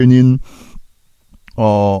training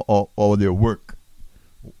or their work.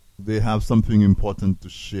 They have something important to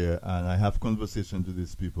share, and I have conversations with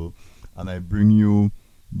these people, and I bring you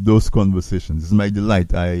those conversations. It's my delight.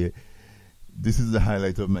 This is the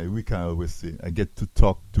highlight of my week, I always say. I get to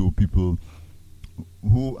talk to people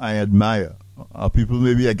who I admire. People,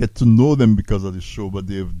 maybe I get to know them because of the show, but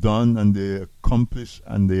they've done and they accomplish,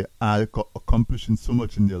 and they are accomplishing so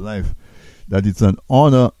much in their life that it's an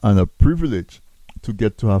honor and a privilege to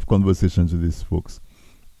get to have conversations with these folks.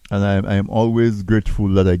 And I am always grateful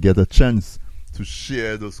that I get a chance to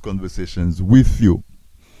share those conversations with you.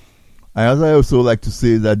 As I also like to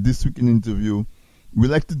say that this week in interview, we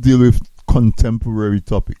like to deal with contemporary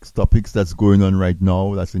topics that's going on right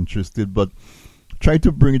now, that's interested, but try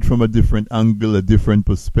to bring it from a different angle, a different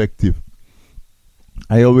perspective.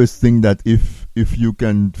 I always think that if you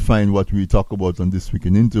can find what we talk about on this week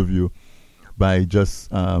in interview by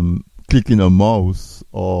just clicking a mouse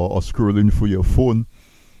or scrolling through your phone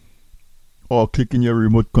or clicking your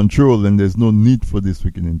remote control, then there's no need for this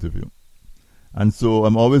week in interview. And so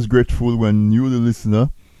I'm always grateful when you, the listener,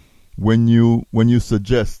 when you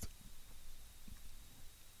suggest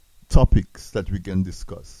topics that we can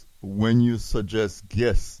discuss, when you suggest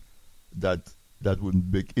guests that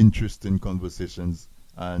would make interesting conversations,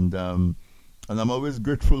 and I'm always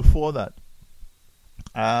grateful for that.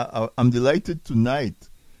 I'm delighted tonight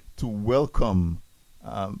to welcome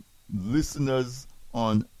listeners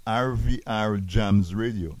on RVR Jams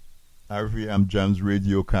Radio. RVR Jams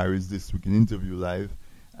Radio carries this week in interview live,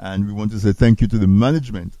 and we want to say thank you to the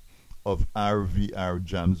management of RVR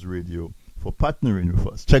Jams Radio for partnering with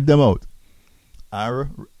us. Check them out. R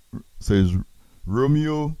says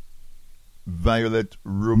Romeo Violet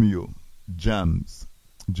Romeo Jams,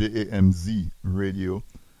 JAMZ Radio.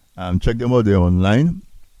 Check them out. They're online,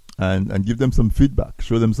 and give them some feedback.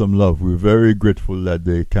 Show them some love. We're very grateful that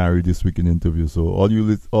they carry this week in interview. So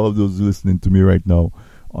all of those listening to me right now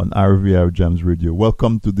on RVR Jams Radio,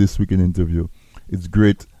 welcome to this week in interview. It's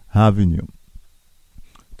great having you.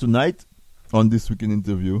 Tonight on this week in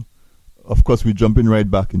interview, of course, we're jumping right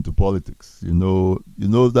back into politics. You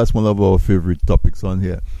know that's one of our favorite topics on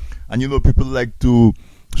here. And people like to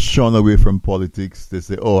shun away from politics. They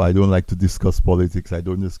say, oh, I don't like to discuss politics. I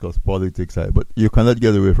don't discuss politics. But you cannot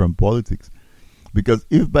get away from politics. Because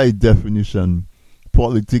if by definition,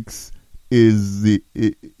 politics is the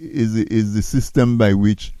system by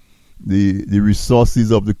which the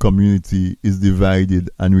resources of the community is divided,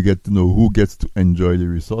 and we get to know who gets to enjoy the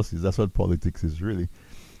resources. That's what politics is really.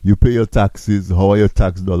 You pay your taxes. How are your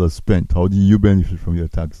tax dollars spent? How do you benefit from your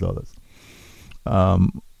tax dollars?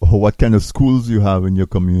 What kind of schools you have in your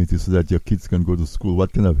community so that your kids can go to school?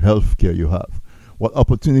 What kind of health care you have? What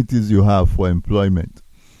opportunities you have for employment?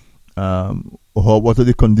 What are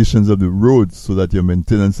the conditions of the roads so that your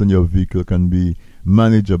maintenance on your vehicle can be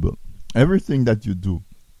manageable? Everything that you do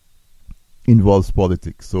involves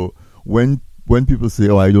politics. So when people say,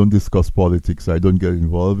 oh, I don't discuss politics, I don't get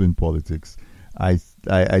involved in politics, I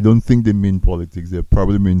don't think they mean politics. They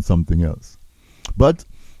probably mean something else. But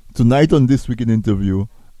tonight on this week in interview,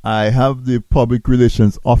 I have the Public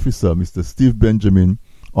Relations Officer, Mr. Steve Benjamin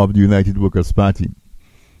of the United Workers' Party.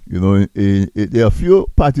 There are a few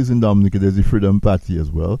parties in Dominica. There's the Freedom Party as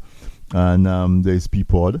well. And there's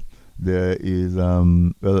PPOD. There is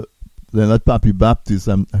Leonard Papi Baptist.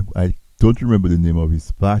 I don't remember the name of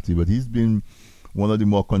his party, but he's been one of the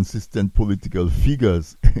more consistent political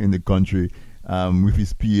figures in the country, with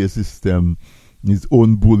his PA system, his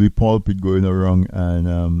own bully pulpit going around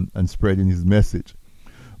and spreading his message.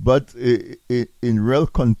 But in real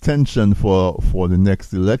contention for the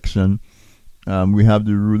next election, we have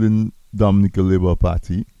the ruling Dominica Labour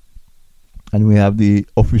Party, and we have the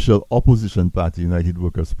official opposition party, United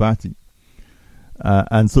Workers' Party.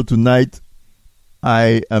 And so tonight,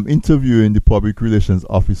 I am interviewing the Public Relations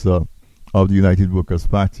Officer of the United Workers'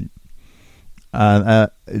 Party. And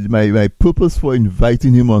my purpose for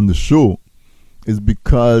inviting him on the show is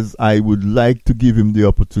because I would like to give him the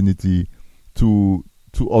opportunity to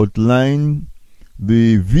outline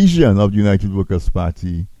the vision of the United Workers'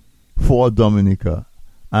 Party for Dominica,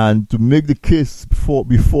 and to make the case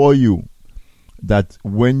before you that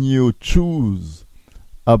when you choose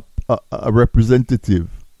a representative,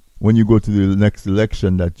 when you go to the next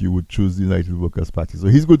election, that you would choose the United Workers' Party. So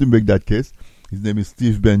he's going to make that case. His name is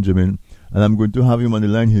Steve Benjamin, and I'm going to have him on the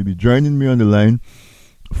line. He'll be joining me on the line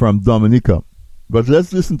from Dominica. But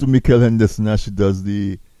let's listen to Mikel Henderson as she does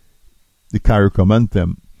the CARICOM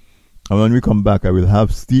anthem. And when we come back, I will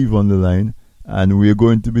have Steve on the line, and we're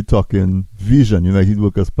going to be talking vision, United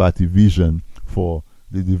Workers' Party vision for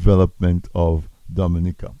the development of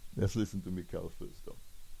Dominica. Let's listen to Mikel first, though.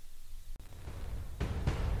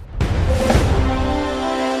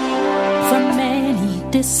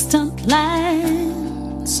 distant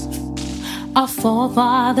lands our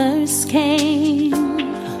forefathers came,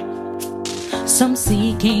 some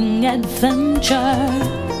seeking adventure,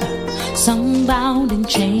 some bound in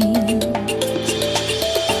chains.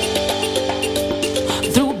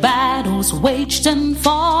 Through battles waged and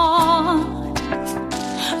fought,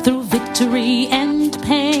 through victory and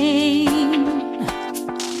pain,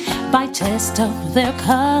 by test of their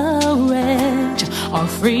courage, our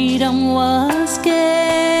freedom was gained.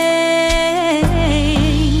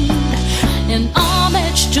 In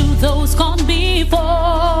homage to those gone before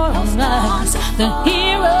us, the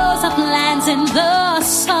heroes of lands in the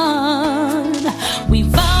sun, we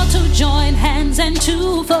vow to join hands and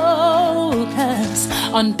to focus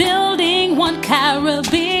on building one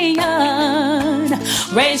Caribbean.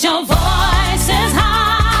 Raise your voices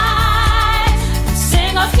high,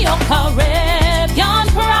 sing of your Caribbean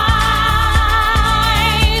pride.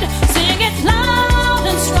 Sing it loud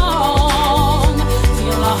and strong,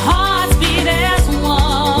 feel our hearts beat as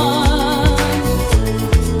one.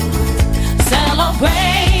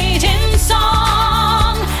 Celebrate in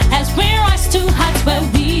song as we rise to heights where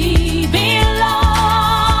we belong.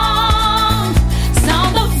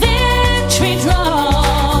 Sound the victory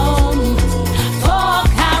drum for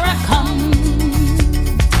Caracum.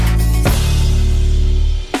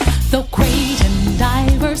 Though great and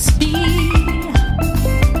diverse be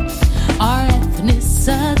our ethnicities,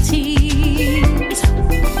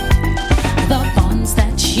 the bonds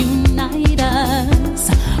that unite us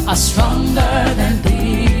are stronger than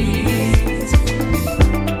these.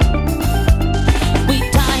 We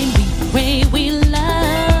dine, we pray, we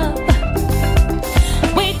love,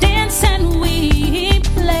 we dance and we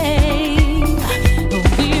play.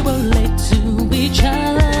 We relate to each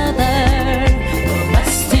other the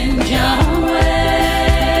West Indian way.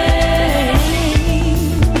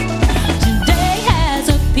 Today as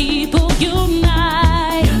a people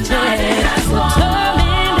united,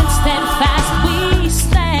 determined and steadfast we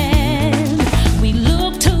stand. We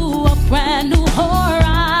look to a brand new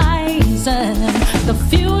horizon, the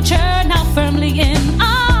future now firmly in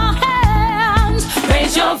our hands.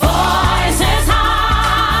 Raise your voices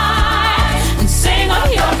high and sing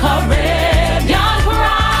of your Caribbean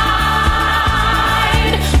pride.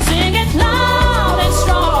 Sing it loud and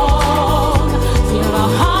strong, feel our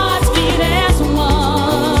hearts beat as one.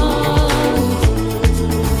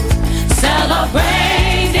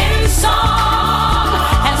 Celebrate in song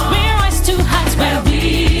as we rise to heights where we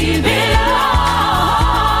belong.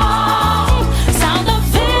 Sound the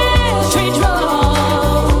victory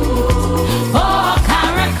drum for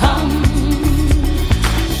Caracum.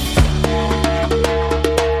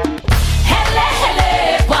 Hele, hele,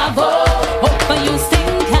 bravo, hope you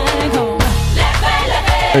sing Carago. Leve,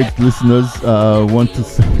 leve. Right, listeners, want to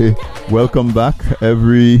say welcome back.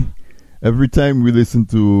 Every time we listen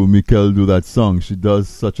to Mikel do that song, she does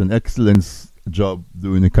such an excellent job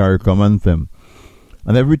doing the CARICOM anthem.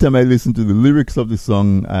 And every time I listen to the lyrics of the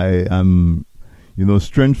song, I am,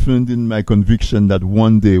 strengthened in my conviction that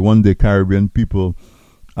one day Caribbean people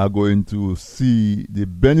are going to see the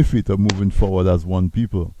benefit of moving forward as one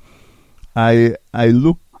people. I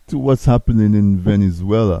look to what's happening in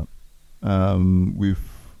Venezuela, with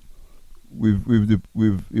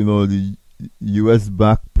the U.S.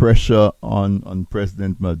 back pressure on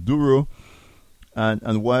President Maduro,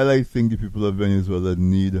 and while I think the people of Venezuela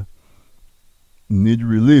need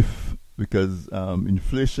relief because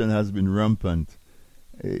inflation has been rampant,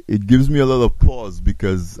 it gives me a lot of pause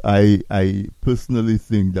because I personally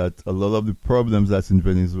think that a lot of the problems that's in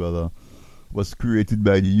Venezuela was created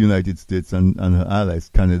by the United States and her allies,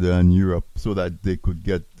 Canada and Europe, so that they could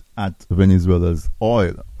get at Venezuela's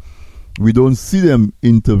oil. We don't see them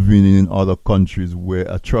intervening in other countries where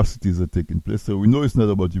atrocities are taking place, so we know it's not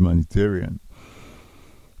about humanitarian.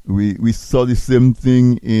 We saw the same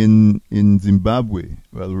thing in Zimbabwe.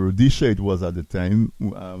 Well, Rhodesia it was at the time,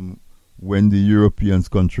 when the Europeans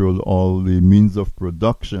controlled all the means of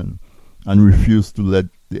production and refused to let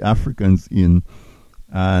the Africans in.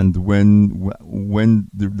 And when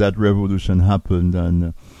that revolution happened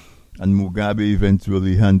and Mugabe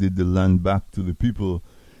eventually handed the land back to the people,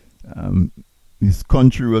 his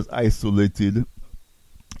country was isolated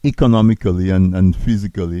economically and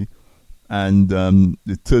physically, and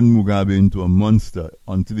they turned Mugabe into a monster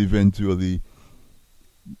until eventually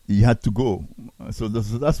he had to go. So that's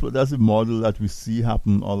the model that we see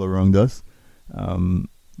happen all around us.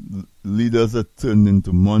 Leaders are turned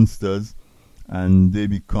into monsters, and they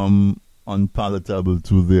become unpalatable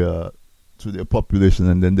to their population,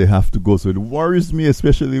 and then they have to go. So it worries me,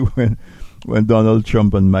 especially when Donald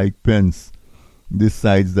Trump and Mike Pence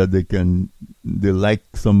decides that they like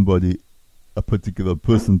somebody, a particular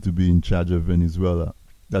person, to be in charge of Venezuela.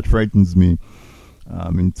 That frightens me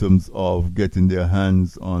in terms of getting their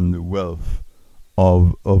hands on the wealth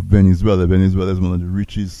of Venezuela. Venezuela is one of the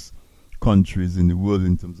richest countries in the world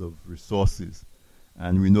in terms of resources,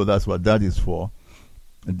 and we know that's what that is for.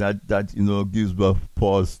 And that gives us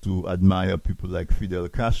pause to admire people like Fidel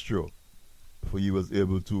Castro, for he was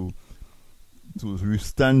able to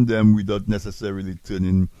withstand them without necessarily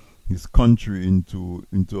turning his country into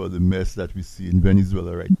the mess that we see in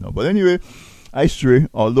Venezuela right now. But anyway, I stray.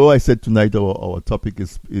 Although I said tonight our topic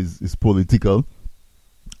is political,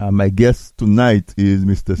 my guest tonight is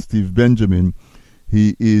Mr. Steve Benjamin.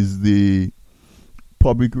 He is the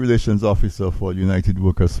public relations officer for United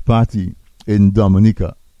Workers Party in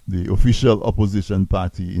Dominica, the official opposition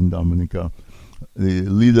party in Dominica. The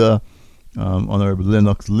leader, Honorable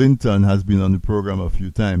Lennox Linton, has been on the program a few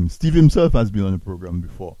times. Steve himself has been on the program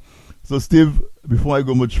before. So, Steve, before I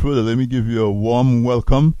go much further, let me give you a warm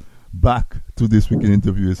welcome back to this weekend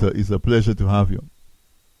interview. It's a pleasure to have you.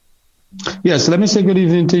 Yes, let me say good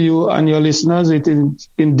evening to you and your listeners. It is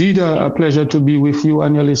indeed a pleasure to be with you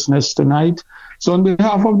and your listeners tonight. So on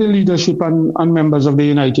behalf of the leadership and members of the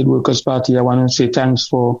United Workers Party, I want to say thanks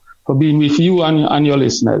for being with you and your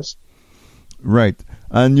listeners. Right.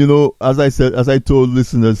 And, as I told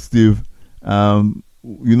listeners, Steve,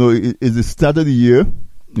 it's the start of the year.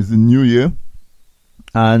 It's the new year.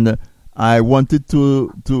 And I wanted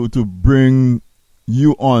to bring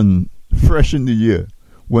you on fresh in the year,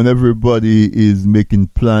 when everybody is making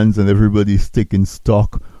plans and everybody is taking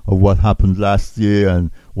stock of what happened last year and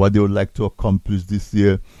what they would like to accomplish this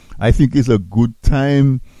year. I think it's a good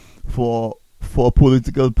time for a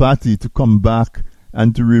political party to come back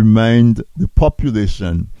and to remind the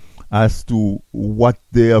population as to what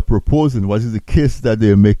they are proposing, what is the case that they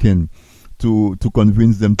are making to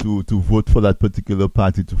convince them to vote for that particular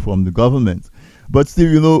party to form the government. But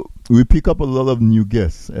still, we pick up a lot of new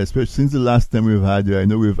guests, especially since the last time we've had you. I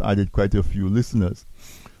know we've added quite a few listeners.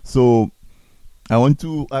 So I want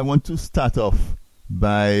to start off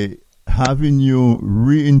by having you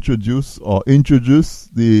reintroduce or introduce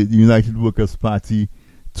the United Workers Party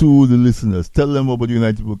to the listeners. Tell them about the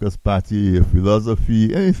United Workers Party, your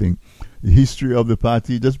philosophy, anything, the history of the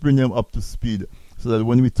party. Just bring them up to speed so that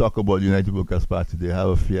when we talk about the United Workers Party, they have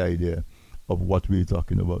a fair idea of what we're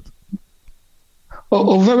talking about.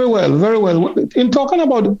 Oh, very well, very well. In talking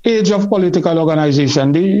about age of political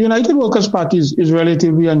organization, the United Workers Party is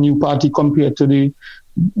relatively a new party compared to the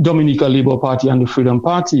Dominica Labour Party and the Freedom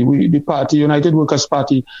Party. The United Workers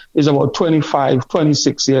Party, is about 25,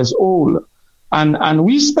 26 years old. And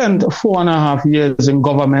we spent 4.5 years in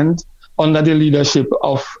government under the leadership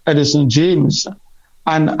of Edison James.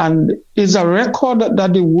 And is a record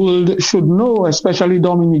that the world should know, especially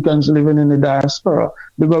Dominicans living in the diaspora,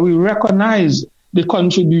 because we recognize the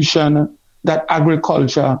contribution that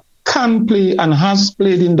agriculture can play and has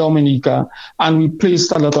played in Dominica. And we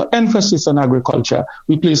placed a lot of emphasis on agriculture.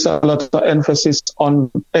 We placed a lot of emphasis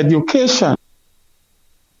on education.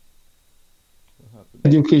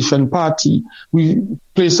 Education party. We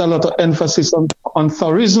place a lot of emphasis on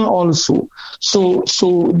tourism also. So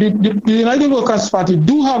the United Workers Party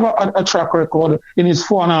do have a track record in its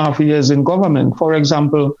 4.5 years in government. For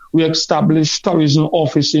example, we established tourism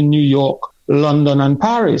office in New York, London, and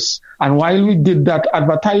Paris. And while we did that,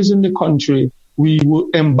 advertising the country, we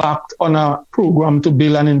embarked on a program to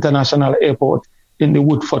build an international airport in the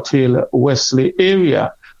Woodford Hill, Wesley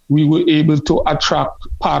area. We were able to attract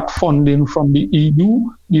part funding from the EU,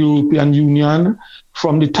 the European Union,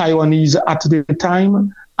 from the Taiwanese at the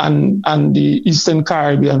time, and the Eastern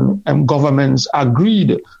Caribbean governments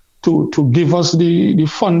agreed to give us the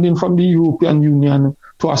funding from the European Union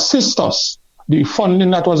to assist us. The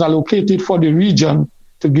funding that was allocated for the region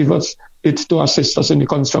to give us it to assist us in the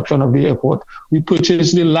construction of the airport. We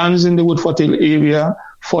purchased the lands in the Woodford Hill area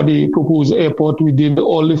for the proposed airport. We did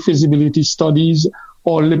all the feasibility studies,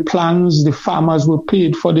 all the plans, the farmers were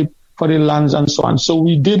paid for the lands and so on. So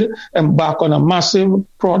we did embark on a massive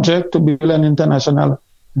project to build an international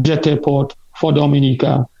jet airport for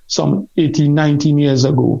Dominica some 18, 19 years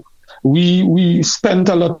ago. We spent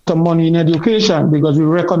a lot of money in education because we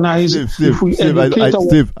recognize if we educate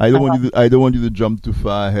Steve, I don't want you to jump too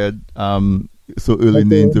far ahead so early in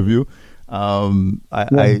the interview.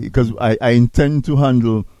 Because I intend to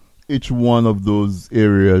handle each one of those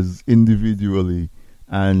areas individually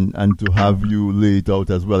and to have you lay it out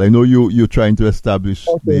as well. I know you're trying to establish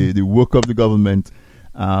the work of the government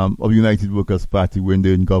of United Workers Party when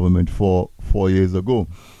they're in government 4 years ago.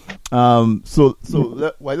 So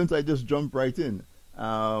why don't I just jump right in?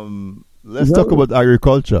 Let's talk about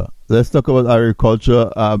agriculture.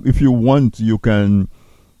 If you want, you can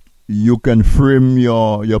frame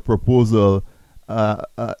your proposal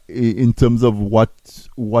in terms of what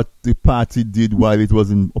the party did while it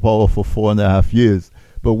was in power for 4.5 years.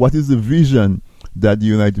 But what is the vision that the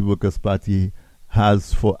United Workers' Party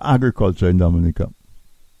has for agriculture in Dominica?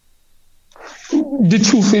 The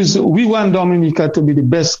truth is, we want Dominica to be the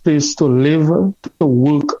best place to live, to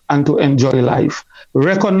work, and to enjoy life.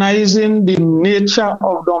 Recognizing the nature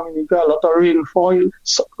of Dominica, a lot of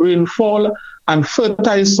rainfall and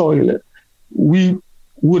fertile soil, we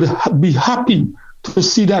would be happy to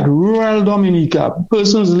see that rural Dominica,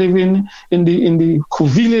 persons living in the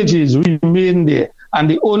villages, remain there. And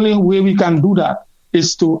the only way we can do that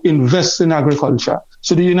is to invest in agriculture.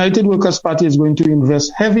 So the United Workers' Party is going to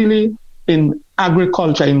invest heavily in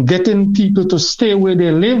agriculture, in getting people to stay where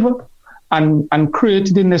they live and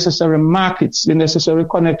create the necessary markets, the necessary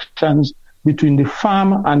connections between the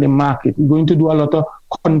farm and the market. We're going to do a lot of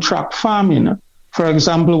contract farming. For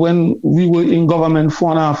example, when we were in government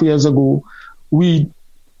 4.5 years ago, we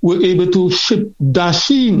were able to ship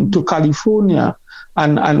dasheen to California,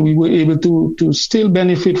 and we were able to still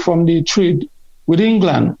benefit from the trade with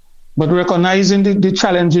England. But recognizing the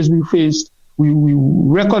challenges we faced, we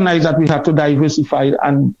recognize that we have to diversify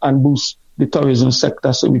and boost the tourism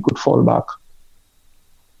sector so we could fall back.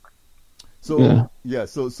 So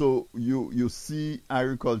you see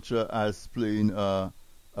agriculture as playing a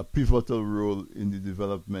pivotal role in the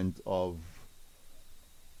development of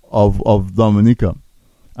Dominica,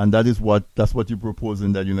 and that's what you're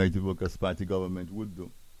proposing that United Workers' Party government would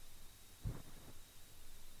do.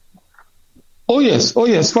 Oh yes.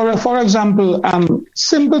 For example,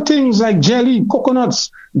 simple things like jelly, coconuts.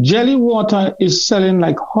 Jelly water is selling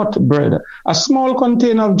like hot bread. A small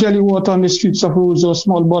container of jelly water on the streets of Rose, or a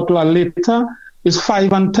small bottle a liter, is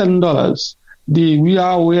 $5 and $10. We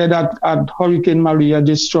are aware that Hurricane Maria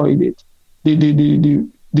destroyed it. The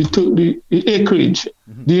acreage.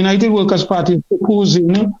 Mm-hmm. The United Workers' Party is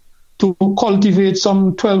proposing to cultivate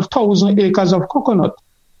some 12,000 acres of coconut.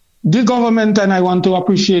 The government, and I want to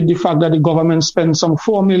appreciate the fact that the government spent some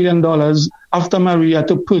 $4 million after Maria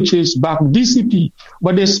to purchase back DCP,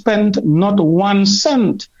 but they spent not 1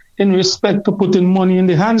 cent in respect to putting money in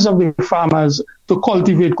the hands of the farmers to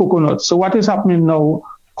cultivate coconuts. So what is happening now?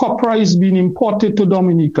 Copra is being imported to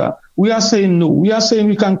Dominica. We are saying no. We are saying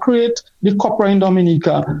we can create the copra in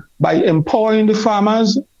Dominica by empowering the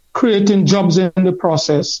farmers, creating jobs in the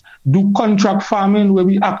process, do contract farming where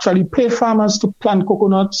we actually pay farmers to plant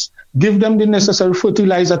coconuts, give them the necessary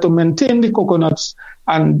fertilizer to maintain the coconuts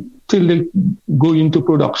until they go into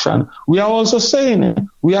production. We are also saying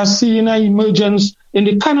we are seeing an emergence in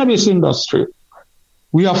the cannabis industry.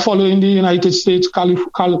 We are following the United States,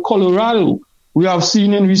 Colorado. We have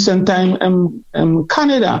seen in recent time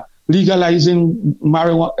Canada legalizing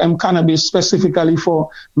cannabis specifically for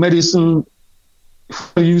medicine,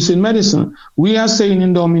 for use in medicine. We are saying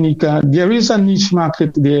in Dominica, there is a niche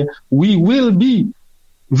market there. We will be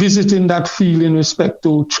visiting that field in respect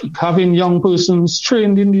to having young persons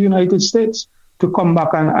trained in the United States to come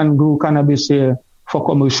back and grow cannabis here for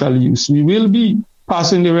commercial use. We will be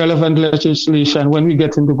passing the relevant legislation when we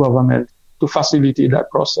get into government to facilitate that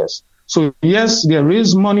process. So yes, there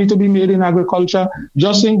is money to be made in agriculture.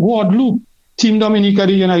 Just in Guadeloupe, Team Dominica,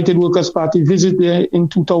 the United Workers' Party, visited there in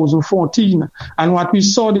 2014. And what we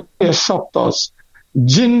saw there shocked us.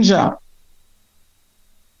 Ginger,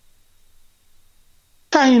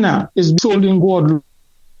 China is sold in Guadeloupe,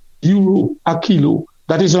 euro a kilo.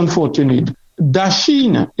 That is unfortunate.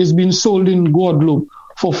 Dasheen is being sold in Guadeloupe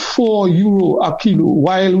for €4 a kilo,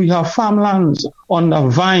 while we have farmlands on the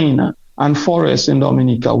vine and forest in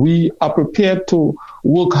Dominica. We are prepared to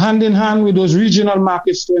work hand in hand with those regional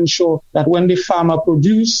markets to ensure that when the farmer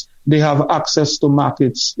produce, they have access to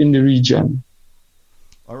markets in the region.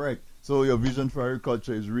 All right. So your vision for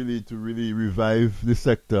agriculture is really to revive the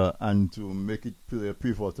sector and to make it play a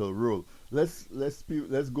pivotal role. Let's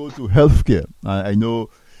go to healthcare. I know.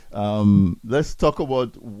 Let's talk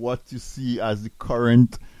about what you see as the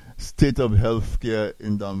current state of healthcare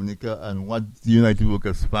in Dominica and what the United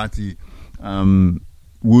Workers' Party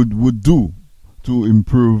would do to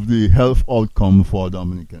improve the health outcome for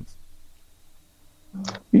Dominicans.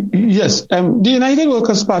 Yes, the United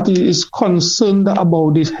Workers' Party is concerned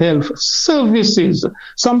about these health services.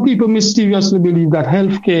 Some people mysteriously believe that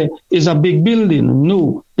healthcare is a big building.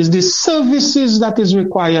 No, it's the services that is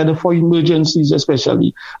required for emergencies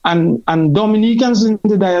especially. And Dominicans in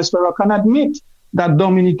the diaspora can admit that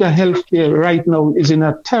Dominica healthcare right now is in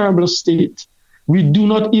a terrible state. We do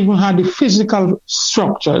not even have the physical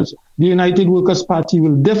structures. The United Workers' Party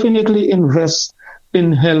will definitely invest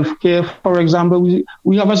in healthcare. For example,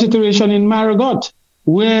 we have a situation in Marigot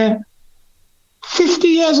where 50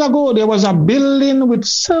 years ago there was a building with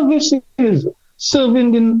services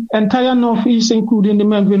serving the entire Northeast, including the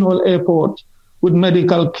Melvin Hall Airport, with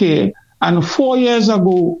medical care. And 4 years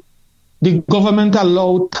ago, the government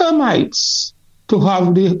allowed termites to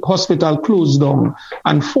have the hospital closed down.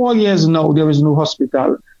 And 4 years now, there is no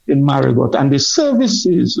hospital in Marigot. And the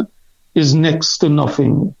services is next to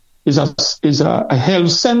nothing. Is a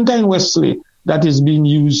health center in Wesley that is being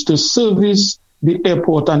used to service the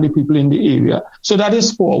airport and the people in the area. So that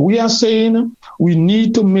is four. We are saying we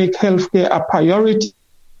need to make healthcare a priority,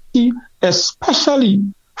 especially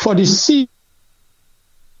for the citizens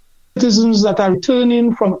that are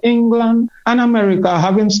returning from England and America,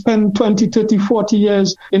 having spent 20, 30, 40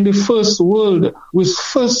 years in the first world with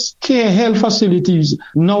first care health facilities.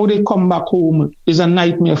 Now they come back home. It's a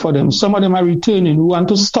nightmare for them. Some of them are returning. We want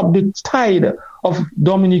to stop the tide of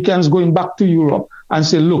Dominicans going back to Europe and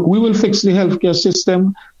say, look, we will fix the healthcare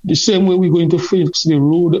system the same way we're going to fix the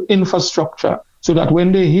road infrastructure, so that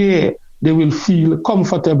when they're here, they will feel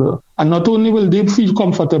comfortable. And not only will they feel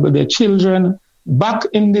comfortable, their children back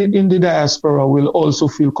in the diaspora will also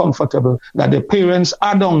feel comfortable that their parents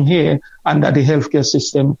are down here and that the healthcare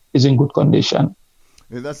system is in good condition.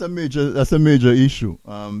 Yeah, that's a major issue,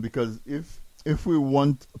 because if we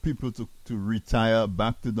want people to retire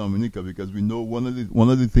back to Dominica, because we know one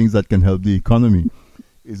of the things that can help the economy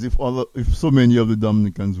is if so many of the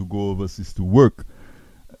Dominicans who go overseas to work,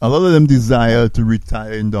 a lot of them desire to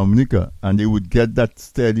retire in Dominica, and they would get that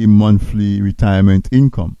steady monthly retirement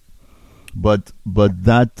income. But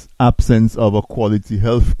that absence of a quality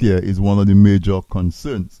healthcare is one of the major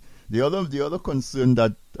concerns. The other concern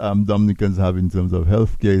that Dominicans have in terms of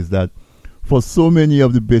healthcare is that for so many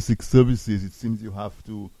of the basic services, it seems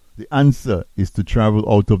the answer is to travel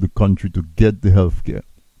out of the country to get the healthcare.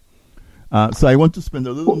 So I want to spend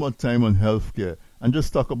a little more time on healthcare and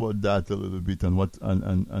just talk about that a little bit, and what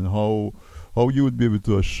and how you would be able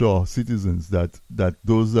to assure citizens that that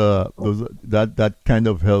kind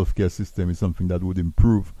of healthcare system is something that would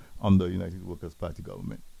improve under United Workers' Party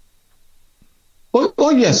government.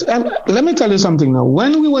 Oh yes. Let me tell you something now.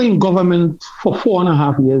 When we were in government for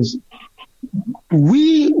 4.5 years,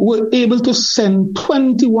 we were able to send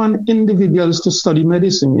 21 individuals to study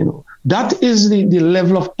medicine. That is the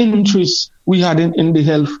level of interest we had in the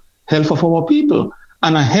health of our people.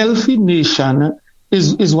 And a healthy nation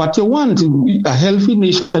is what you want. A healthy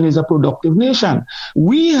nation is a productive nation.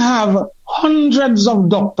 We have hundreds of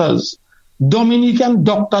doctors, Dominican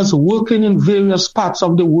doctors working in various parts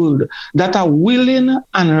of the world that are willing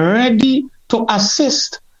and ready to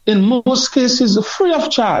assist, in most cases free of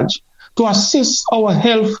charge, to assist our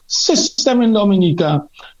health system in Dominica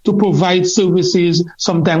to provide services,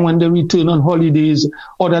 sometimes when they return on holidays,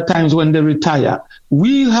 other times when they retire.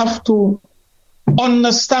 We have to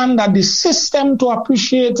understand that the system to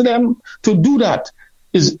appreciate them, to do that,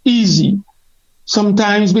 is easy.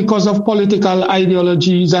 Sometimes because of political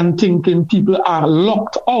ideologies and thinking, people are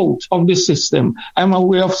locked out of the system. I'm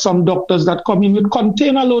aware of some doctors that come in with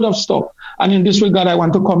container load of stuff. And in this regard, I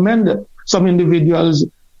want to commend some individuals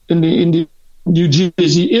in the New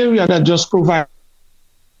Jersey area that just provide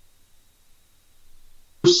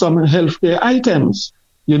some healthcare items,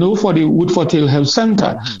 for the Woodford Hill Health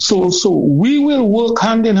Center. So we will work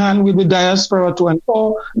hand in hand with the diaspora to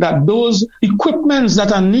ensure that those equipments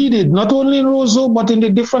that are needed, not only in Roseau, but in the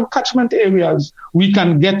different catchment areas, we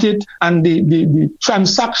can get it, and the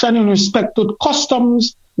transaction in respect to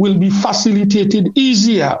customs will be facilitated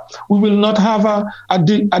easier. We will not have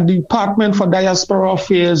a department for diaspora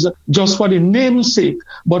affairs just for the namesake,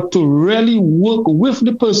 but to really work with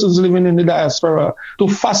the persons living in the diaspora to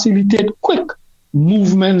facilitate quick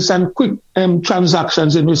movements and quick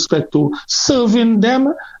transactions in respect to serving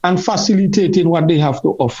them and facilitating what they have to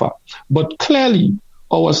offer. But clearly,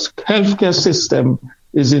 our healthcare system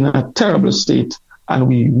is in a terrible state, and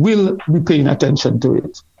we will be paying attention to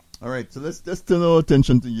it. All right, so let's turn our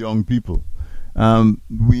attention to young people.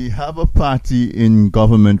 We have a party in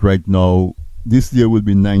government right now. This year will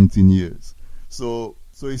be 19 years. So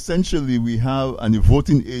essentially we have, and the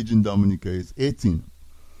voting age in Dominica is 18.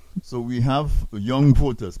 So we have young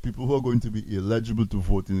voters, people who are going to be eligible to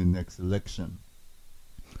vote in the next election,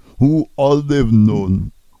 who all they've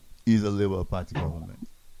known is a Labour Party government.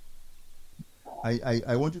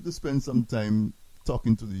 I want you to spend some time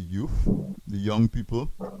talking to the youth, the young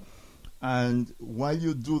people, and while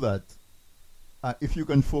you do that, if you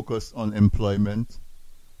can focus on employment,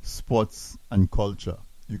 sports, and culture,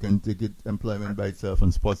 You can take it employment by itself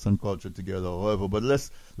and sports and culture together, or however. But let's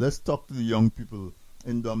talk to the young people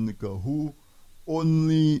in Dominica who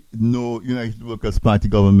only know United Workers' Party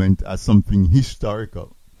government as something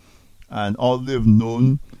historical, and all they've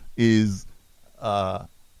known is a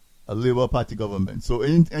Labour Party government. So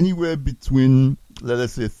anywhere between, let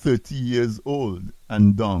us say, 30 years old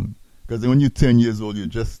and down, because when you're 10 years old, you're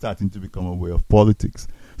just starting to become aware of politics.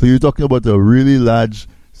 So you're talking about a really large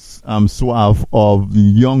swath of the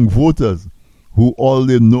young voters who all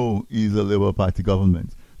they know is a Labour Party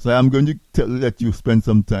government. So I'm going to let you spend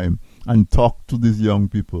some time and talk to these young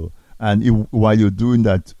people. And while you're doing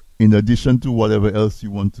that, in addition to whatever else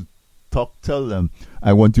you want to tell them,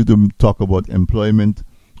 I want you to talk about employment,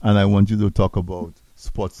 and I want you to talk about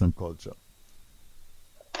sports and culture.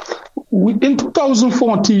 In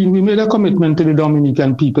 2014, we made a commitment to the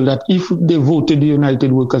Dominican people that if they voted the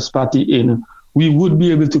United Workers' Party in, we would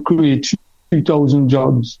be able to create 3,000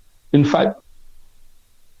 jobs in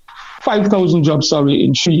 5,000 jobs,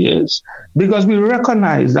 in 3 years. Because we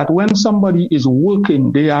recognize that when somebody is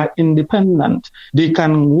working, they are independent. They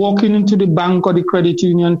can walk into the bank or the credit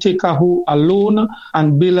union, take a loan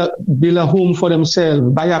and build a home for themselves,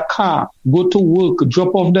 buy a car, go to work,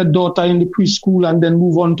 drop off their daughter in the preschool and then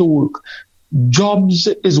move on to work. Jobs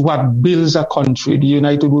is what builds a country. The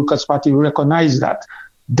United Workers' Party recognizes that.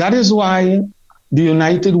 That is why the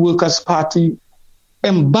United Workers' Party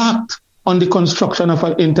embarked on the construction of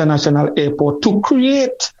an international airport to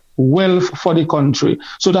create wealth for the country,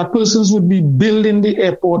 so that persons would be building the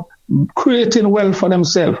airport, creating wealth for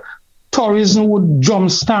themselves. Tourism would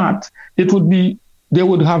jumpstart. They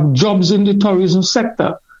would have jobs in the tourism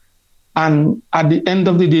sector. And at the end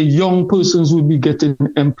of the day, young persons would be getting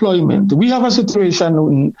employment. We have a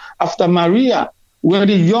situation after Maria, where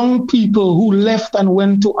the young people who left and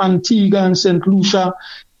went to Antigua and St. Lucia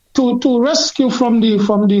to rescue from the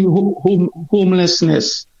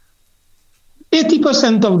homelessness,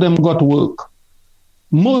 80% of them got work.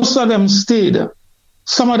 Most of them stayed.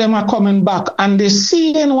 Some of them are coming back, and they're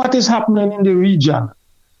seeing what is happening in the region.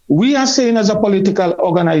 We are saying as a political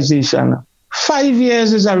organization, 5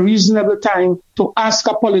 years is a reasonable time to ask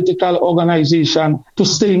a political organization to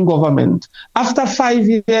stay in government. After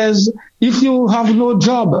 5 years, if you have no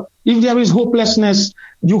job, if there is hopelessness,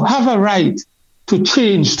 you have a right to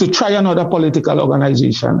change, to try another political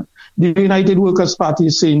organization. The United Workers' Party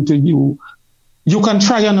is saying to you, you can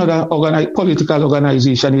try another political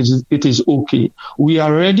organization. It is okay. We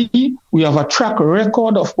are ready. We have a track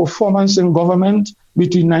record of performance in government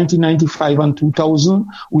between 1995 and 2000.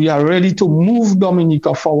 We are ready to move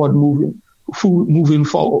Dominica forward, moving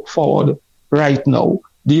forward right now.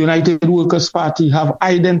 The United Workers' Party have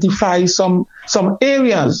identified some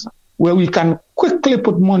areas where we can quickly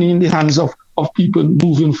put money in the hands of people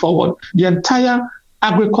moving forward. The entire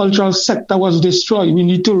agricultural sector was destroyed. We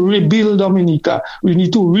need to rebuild Dominica. We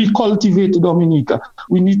need to recultivate Dominica.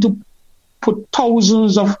 We need to put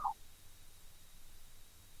thousands of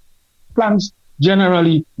plants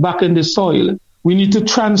generally back in the soil. We need to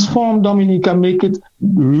transform Dominica, make it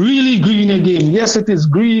really green again. Yes, it is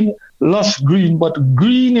green, lush green, but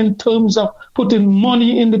green in terms of putting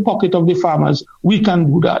money in the pocket of the farmers. We can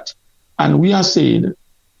do that. And we are saying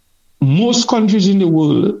most countries in the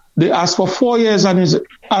world, they ask for 4 years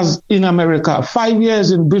as in America, 5 years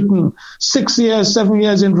in Britain, 6 years, 7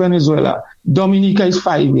 years in Venezuela. Dominica is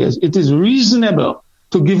 5 years. It is reasonable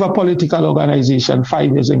to give a political organization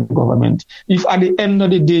 5 years in government. If at the end of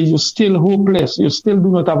the day you're still hopeless, you still do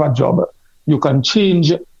not have a job, you can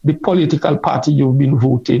change the political party you've been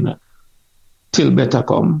voting till better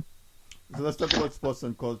come. So let's talk about sports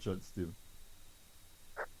and culture still.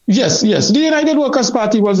 Yes. The United Workers'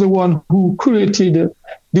 Party was the one who created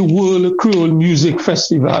the World Creole Music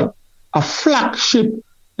Festival, a flagship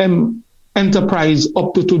enterprise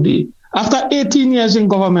up to today. After 18 years in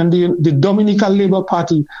government, the Dominican Labour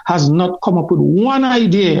Party has not come up with one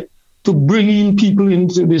idea to bring in people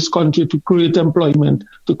into this country to create employment,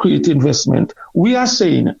 to create investment. We are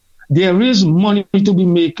saying there is money to be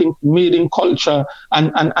made in culture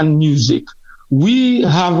and music. We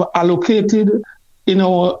have allocated in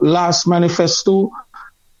our last manifesto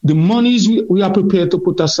the monies we are prepared to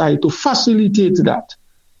put aside to facilitate that,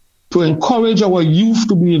 to encourage our youth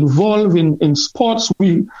to be involved in sports.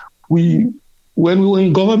 When we were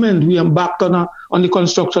in government, we embarked on the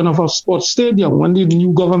construction of a sports stadium. When the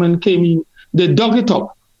new government came in, they dug it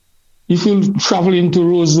up. If you travel into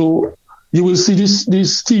Roseau, you will see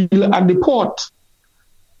this steel at the port,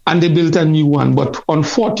 and they built a new one. But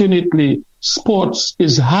unfortunately, sports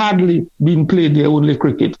is hardly being played there, only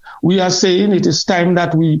cricket. We are saying it is time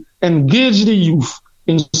that we engage the youth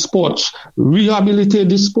in sports, rehabilitate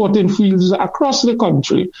the sporting fields across the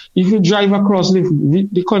country. If you drive across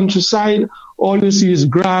the countryside, all you see is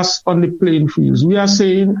grass on the playing fields. We are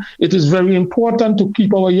saying it is very important to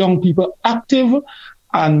keep our young people active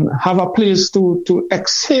and have a place to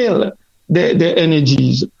exhale their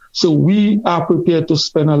energies. So we are prepared to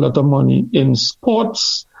spend a lot of money in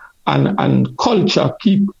sports and culture,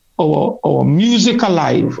 keep our music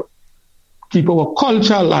alive, keep our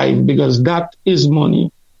culture alive, because that is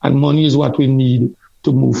money, and money is what we need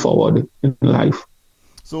to move forward in life.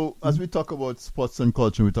 So as we talk about sports and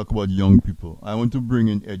culture, we talk about young people. I want to bring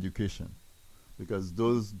in education, because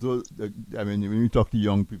when we talk to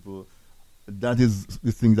young people, that is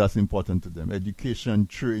the thing that's important to them: education,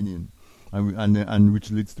 training, and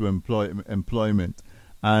which leads to employment.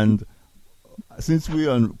 And since we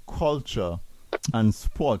are on culture and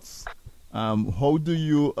sports, how do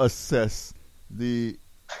you assess the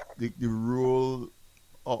role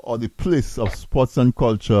or the place of sports and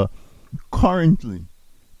culture currently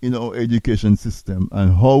in our education system,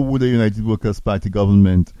 and how would the United Workers' Party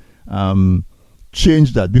government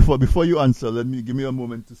change that? Before you answer, give me a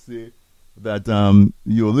moment to say that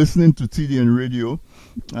you're listening to TDN Radio,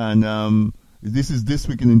 and this is This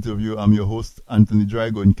Week in Interview. I'm your host, Anthony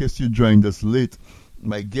Drago. In case you joined us late,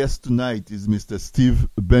 my guest tonight is Mr. Steve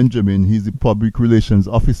Benjamin. He's the Public Relations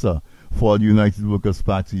Officer for the United Workers'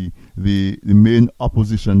 Party, the main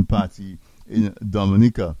opposition party in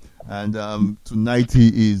Dominica. And tonight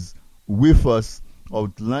he is with us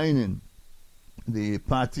outlining the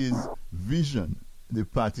party's vision, the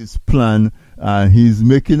party's plan. He's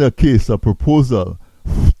making a case, a proposal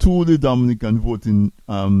to the Dominican voting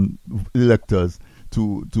electors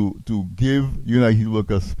to give United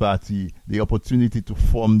Workers' Party the opportunity to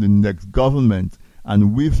form the next government.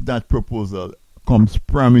 And with that proposal comes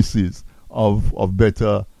promises of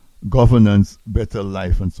better governance, better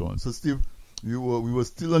life, and so on. So, Steve, we were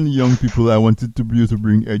still on young people. I wanted you to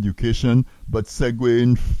bring education, but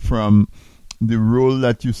segueing from the role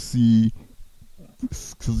that you see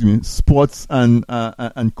sports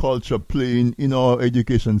and culture playing in our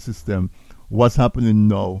education system, what's happening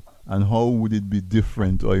now, and how would it be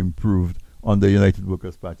different or improved under the United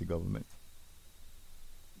Workers' Party government?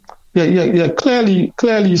 Yeah. Clearly,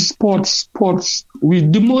 sports.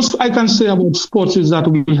 The most I can say about sports is that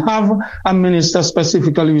we have a minister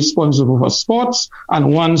specifically responsible for sports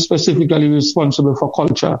and one specifically responsible for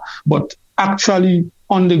culture. But actually,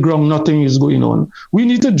 on the ground, nothing is going on. We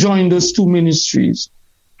need to join those two ministries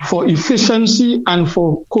for efficiency and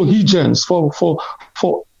for coherence, for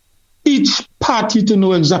each party to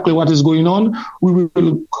know exactly what is going on. We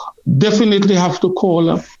will definitely have to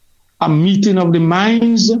call a meeting of the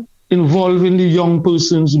minds involving the young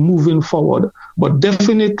persons moving forward. But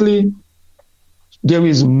definitely, there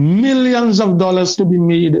is millions of dollars to be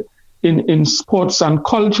made in sports and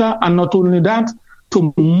culture, and not only that,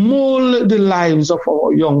 to mold the lives of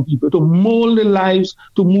our young people, to mold the lives,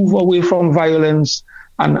 to move away from violence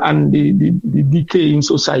and the decay in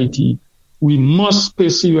society. We must pay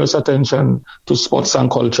serious attention to sports and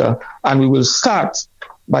culture, and we will start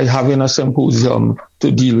by having a symposium to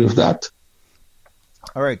deal with that.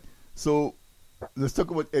 All right. So let's talk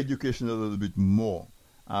about education a little bit more.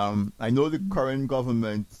 I know the current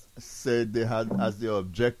government said they had as their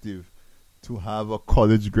objective to have a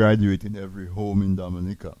college graduate in every home in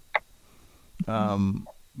Dominica.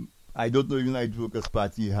 I don't know if United Workers'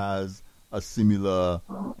 Party has a similar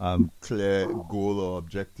clear goal or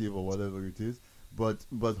objective or whatever it is, but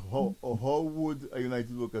how would a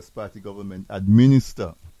United Workers' Party government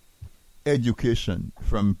administer education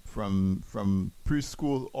from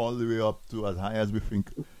preschool all the way up to as high as we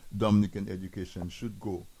think Dominican education should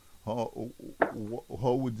go? What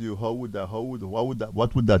would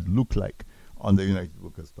that look like on the United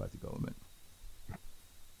Workers' Party government?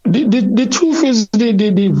 The truth is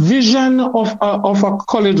the vision of a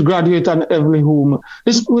college graduate in every home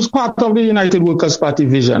was part of the United Workers' Party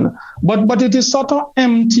vision, but it is sort of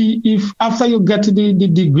empty if after you get the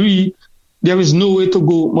degree, there is no way to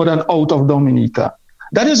go more than out of Dominica.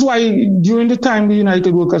 That is why during the time the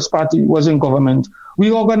United Workers' Party was in government, we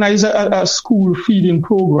organized a school feeding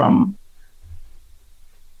program,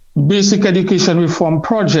 basic education reform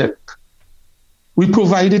project. We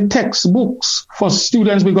provided textbooks for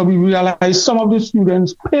students because we realized some of the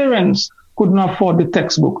students' parents could not afford the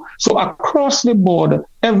textbook. So across the board,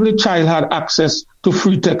 every child had access to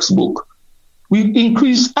free textbook. We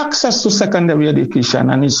increased access to secondary education,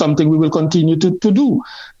 and it's something we will continue to do.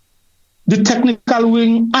 The technical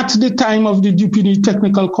wing at the time of the Dupini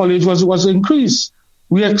Technical College was increased.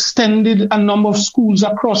 We extended a number of schools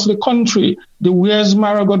across the country. The Weirs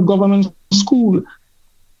Marigot Government School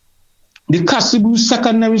The Kasibu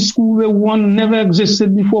Secondary School, where one never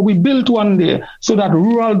existed before, we built one there so that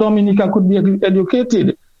rural Dominica could be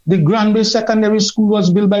educated. The Granby Secondary School was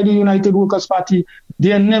built by the United Workers' Party.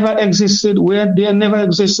 There never existed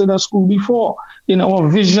a school before, in our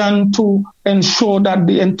vision to ensure that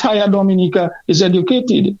the entire Dominica is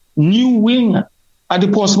educated. New wing at the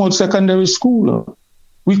Portsmouth Secondary School.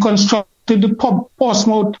 We constructed the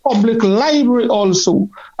Portsmouth Public Library also,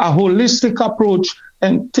 a holistic approach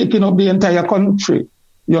and taking up the entire country.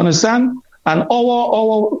 You understand? And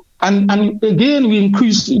and again, we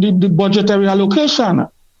increased the budgetary allocation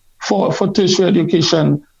for tertiary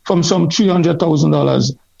education from some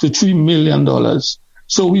 $300,000 to $3 million.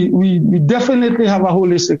 So we definitely have a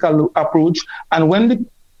holistic approach. And when the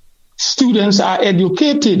students are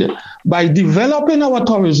educated by developing our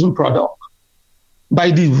tourism product, by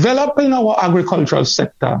developing our agricultural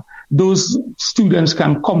sector, those students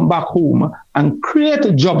can come back home and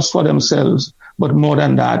create jobs for themselves. But more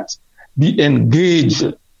than that, be engaged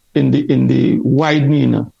in the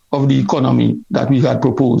widening of the economy that we had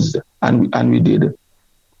proposed, and we did.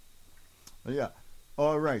 Yeah.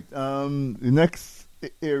 All right. The next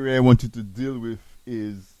area I wanted to deal with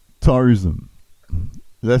is tourism.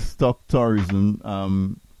 Let's talk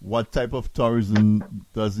tourism. What type of tourism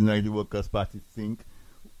does the United Workers' Party think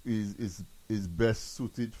is best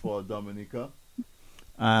suited for Dominica?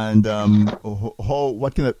 And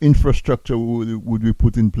what kind of infrastructure would we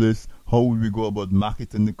put in place? How would we go about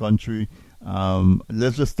marketing the country?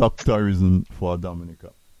 Let's just talk tourism for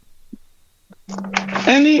Dominica.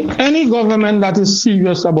 Any government that is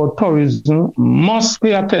serious about tourism must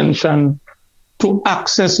pay attention to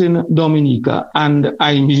accessing Dominica. And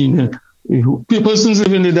I mean, persons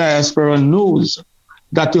living in the diaspora knows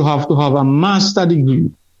that you have to have a master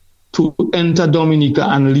degree to enter Dominica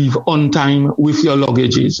and leave on time with your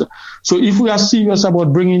luggages. So if we are serious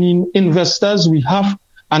about bringing in investors,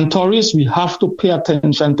 and tourists, we have to pay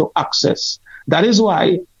attention to access. That is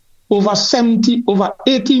why over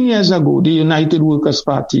 18 years ago, the United Workers'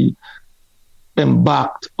 Party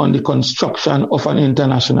embarked on the construction of an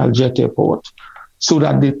international jet airport so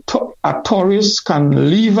that a tourist can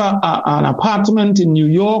leave an apartment in New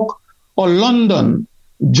York or London,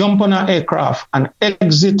 jump on an aircraft and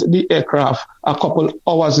exit the aircraft a couple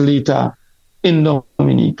hours later in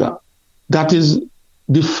Dominica. That is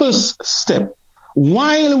the first step.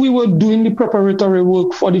 While we were doing the preparatory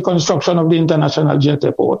work for the construction of the international jet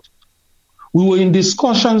airport, we were in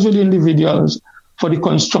discussions with individuals for the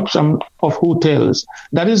construction of hotels.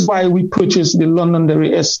 That is why we purchased the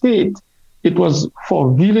Londonderry estate. It was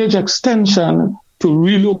for village extension, to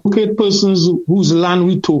relocate persons whose land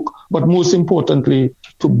we took, but most importantly,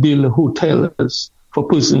 to build hotels for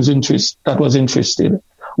persons that was interested.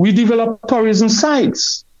 We developed tourism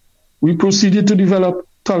sites. We proceeded to develop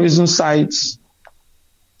tourism sites.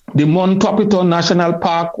 The Mount Topito National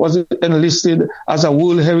Park was enlisted as a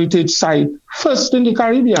World Heritage Site, first in the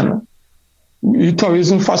Caribbean. The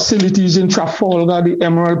tourism facilities in Trafalgar, the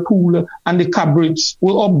Emerald Pool, and the Cabridge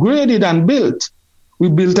were upgraded and built. We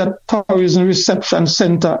built a tourism reception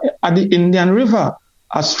center at the Indian River,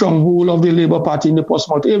 a stronghold of the Labour Party in the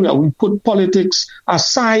Portsmouth area. We put politics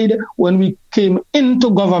aside when we came into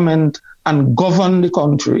government and governed the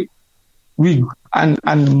country.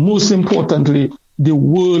 And most importantly, the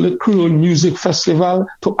World Creole Music Festival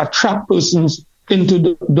to attract persons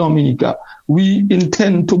into Dominica. We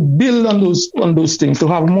intend to build on those things, to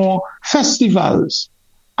have more festivals,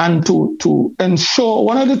 and to ensure.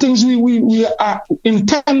 One of the things we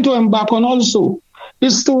intend to embark on also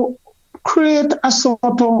is to create a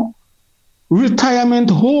sort of retirement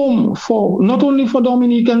home for not only for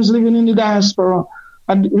Dominicans living in the diaspora,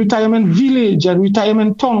 a retirement village, a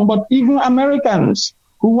retirement town, but even Americans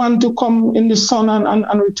who want to come in the sun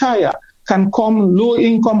and retire can come,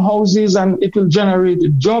 low-income houses, and it will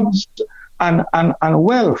generate jobs and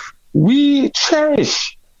wealth. We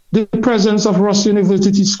cherish the presence of Ross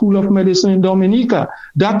University School of Medicine in Dominica.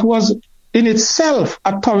 That was in itself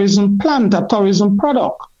a tourism plant, a tourism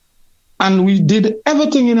product. And we did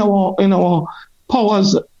everything in our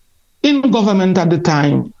powers in government at the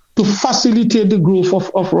time to facilitate the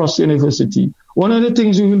growth of Ross University. One of the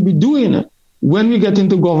things we will be doing when we get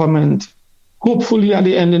into government, hopefully at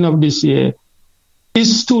the ending of this year,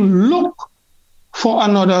 is to look for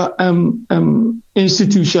another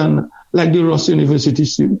institution like the Ross University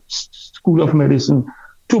School of Medicine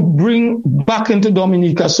to bring back into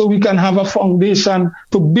Dominica so we can have a foundation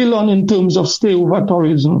to build on in terms of stay-over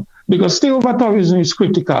tourism. Because stay-over tourism is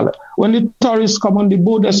critical. When the tourists come on the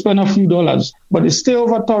boat, they spend a few dollars. But the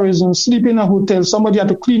stay-over tourism, sleep in a hotel, somebody had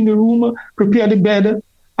to clean the room, prepare the bed,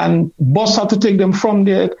 and bus had to take them from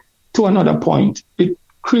there to another point. It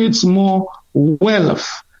creates more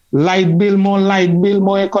wealth.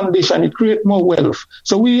 More air condition. It creates more wealth.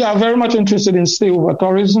 So we are very much interested in stayover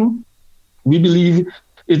tourism. We believe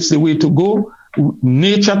it's the way to go.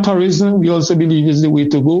 Nature tourism, we also believe, is the way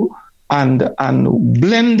to go. And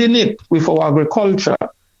blending it with our agriculture,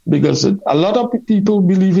 because a lot of people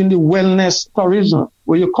believe in the wellness tourism,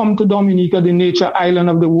 where you come to Dominica, the nature island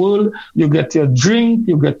of the world, you get your drink,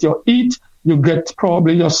 you get your eat, you get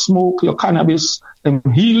probably your smoke, your cannabis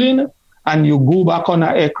healing, and you go back on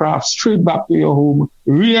an aircraft straight back to your home,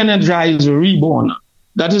 re-energize, reborn.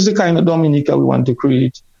 That is the kind of Dominica we want to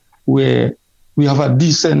create, where we have a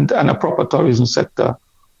decent and a proper tourism sector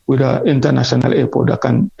with an international airport that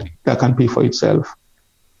can pay for itself.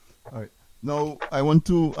 All right. Now I want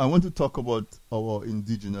to talk about our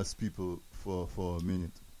indigenous people for a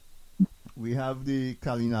minute. We have the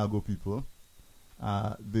Kalinago people.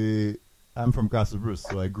 I'm from Castle Bruce,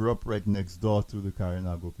 so I grew up right next door to the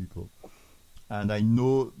Kalinago people. And I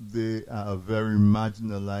know they are a very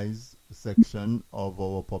marginalized section of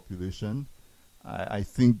our population. I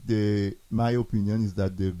think my opinion is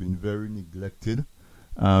that they've been very neglected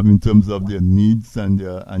in terms of their needs and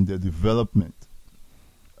their development.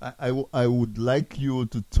 I would like you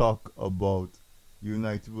to talk about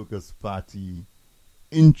United Workers' Party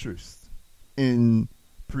interest in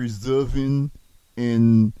preserving,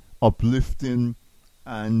 in uplifting,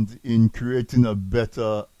 and in creating a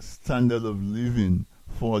better standard of living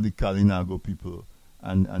for the Kalinago people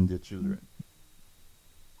and their children.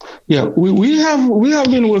 Yeah, we have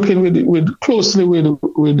been working closely with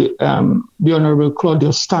the Honorable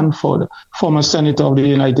Claudia Stanford, former senator of the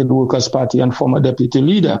United Workers' Party and former deputy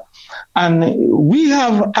leader, and we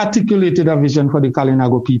have articulated a vision for the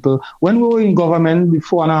Kalinago people. When we were in government, the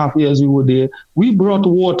 4.5 years we were there, we brought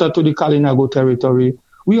water to the Kalinago territory.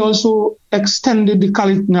 We also extended the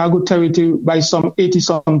Kalinago territory by some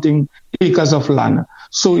 80-something acres of land.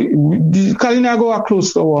 So the Kalinago are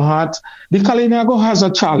close to our heart. The Kalinago has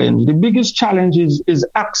a challenge. The biggest challenge is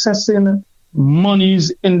accessing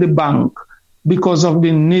monies in the bank because of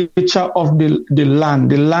the nature of the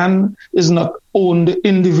land. The land is not owned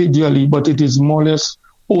individually, but it is more or less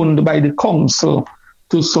owned by the council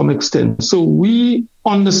to some extent. So we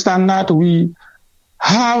understand that. We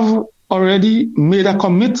have already made a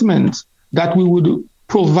commitment that we would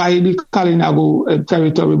provide the Kalinago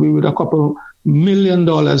territory with a couple $1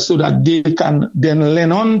 million so that they can then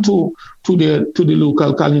lend on to the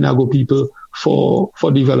local Kalinago people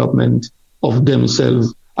for development of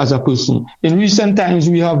themselves as a person. In recent times,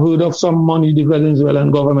 we have heard of some money the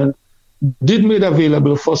Venezuelan government did make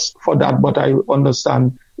available for that, but I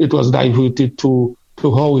understand it was diverted to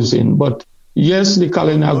housing. But yes, the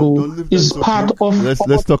Kalinago is part of...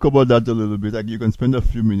 Let's talk about that a little bit. Like, you can spend a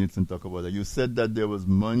few minutes and talk about that. You said that there was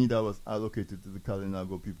money that was allocated to the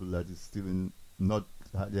Kalinago people that is still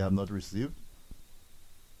they have not received.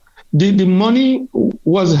 The money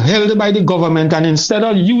was held by the government, and instead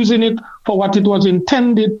of using it for what it was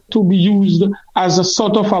intended to be used as a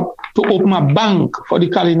sort of to open a bank for the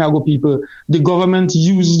Kalinago people, the government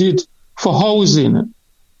used it for housing.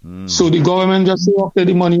 So the government just say, okay,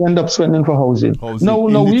 the money end up spending for housing.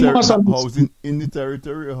 Housing in the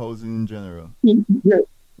territory or housing in general? In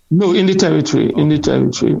the territory. Okay. In the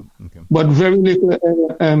territory. Okay. But very little.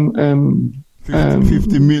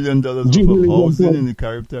 $50 million for housing in the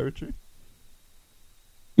Carib territory?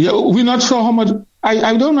 Yeah, we're not sure how much.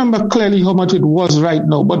 I don't remember clearly how much it was right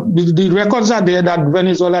now, but the records are there that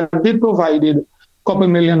Venezuela did provide a couple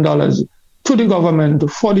 $1 million to the government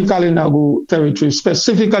for the Kalinago territory,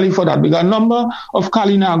 specifically for that, because a number of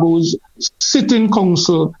Kalinagos sit in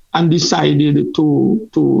council and decided to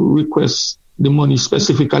request the money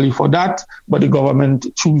specifically for that, but the government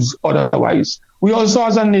choose otherwise. We also,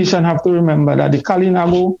 as a nation, have to remember that the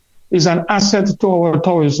Kalinago is an asset to our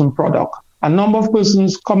tourism product. A number of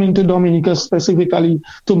persons come into Dominica specifically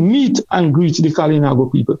to meet and greet the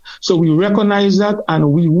Kalinago people. So we recognize that,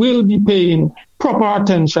 and we will be paying proper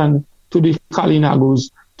attention to the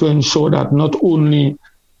Kalinagos to ensure that not only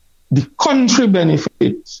the country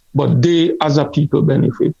benefits, but they as a people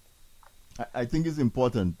benefit. I think it's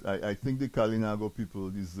important. I think the Kalinago people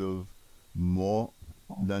deserve more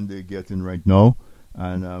than they're getting right now.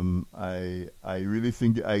 And I really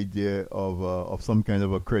think the idea of some kind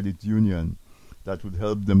of a credit union that would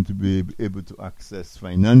help them to be able to access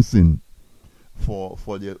financing for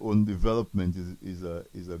their own development is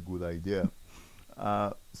a good idea.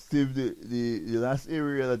 Steve, the last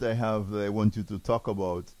area that I have that I want you to talk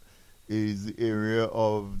about is the area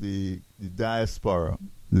of the diaspora.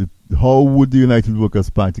 How would the United Workers'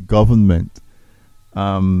 Party government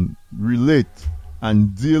relate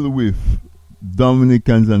and deal with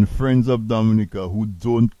Dominicans and friends of Dominica who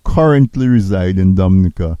don't currently reside in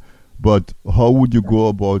Dominica, but how would you go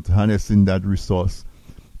about harnessing that resource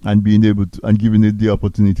and being able to, and giving it the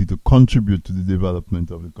opportunity to contribute to the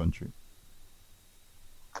development of the country?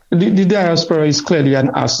 The diaspora is clearly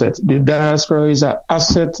an asset. The diaspora is an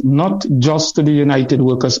asset not just to the United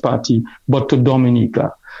Workers' Party, but to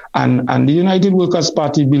Dominica. And the United Workers'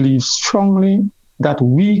 Party believes strongly that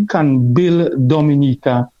we can build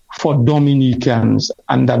Dominica for Dominicans,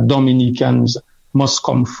 and that Dominicans must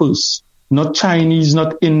come first. Not Chinese,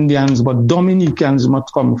 not Indians, but Dominicans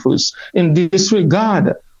must come first. In this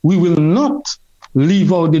regard, we will not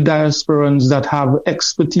leave out the diasporans that have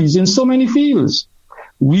expertise in so many fields.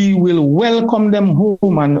 We will welcome them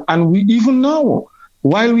home, and we even now,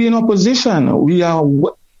 while we're in opposition, we are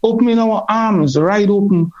opening our arms wide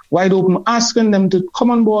open, asking them to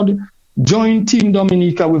come on board, join Team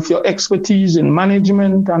Dominica with your expertise in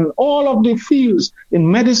management and all of the fields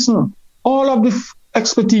in medicine, all of the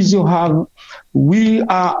expertise you have. We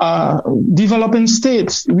are developing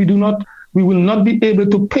states. We will not be able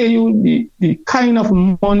to pay you the kind of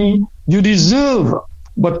money you deserve,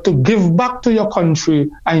 but to give back to your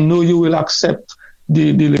country, I know you will accept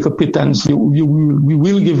the little pittance we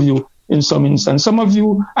will give you in some instance. Some of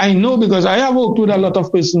you, I know, because I have worked with a lot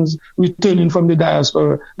of persons returning from the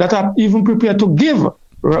diaspora that are even prepared to give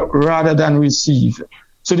rather than receive.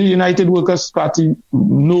 So the United Workers' Party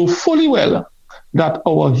know fully well that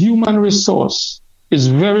our human resource is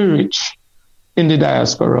very rich in the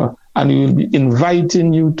diaspora, and we will be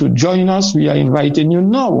inviting you to join us. We are inviting you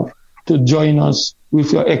now to join us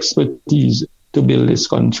with your expertise to build this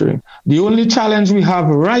country. The only challenge we have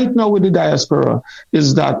right now with the diaspora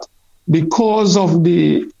is that because of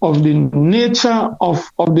the nature of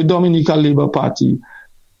the Dominican Labour Party,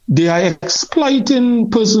 they are exploiting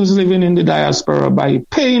persons living in the diaspora by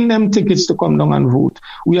paying them tickets to come down and vote.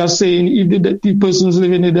 We are saying if the persons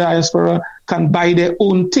living in the diaspora can buy their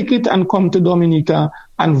own ticket and come to Dominica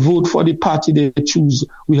and vote for the party they choose,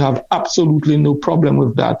 we have absolutely no problem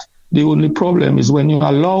with that. The only problem is when you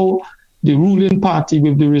allow the ruling party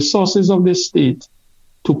with the resources of the state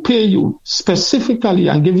to pay you specifically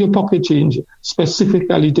and give you pocket change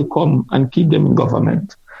specifically to come and keep them in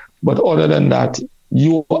government. But other than that,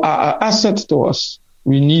 you are an asset to us.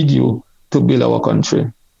 We need you to build our country.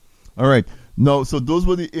 All right. Now, so those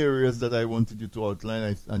were the areas that I wanted you to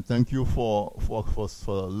outline, and thank you for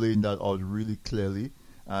laying that out really clearly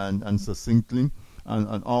and succinctly.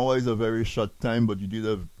 And always a very short time, but you did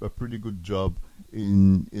a pretty good job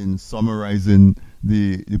in summarizing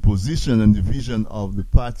the position and the vision of the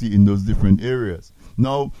party in those different areas.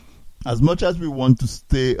 Now, as much as we want to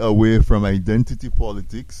stay away from identity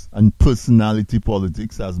politics and personality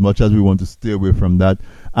politics, as much as we want to stay away from that,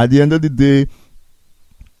 at the end of the day,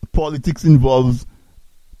 politics involves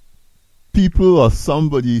people or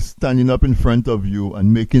somebody standing up in front of you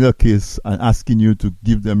and making a case and asking you to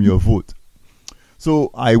give them your vote. So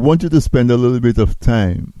I want you to spend a little bit of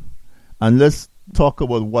time and let's talk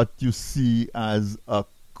about what you see as a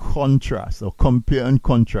contrast, or compare and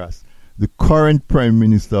contrast the current Prime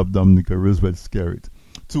Minister of Dominica, Roosevelt Skerrit,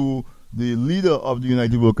 to the leader of the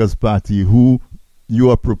United Workers' Party, who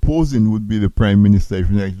you are proposing would be the Prime Minister if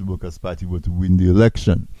the United Workers' Party were to win the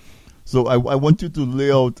election. So I want you to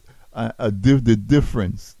lay out the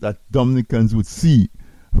difference that Dominicans would see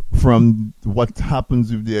from what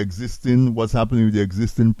happens with what's happening with the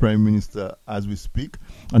existing Prime Minister as we speak,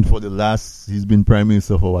 and he's been Prime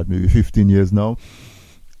Minister for maybe 15 years now,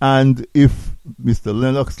 and if Mr.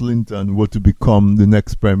 Lennox Linton were to become the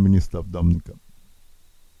next Prime Minister of Dominica.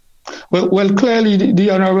 Well, clearly the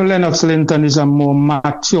Honorable Lennox Linton is a more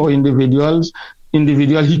mature individual.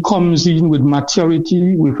 He comes in with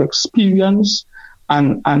maturity, with experience,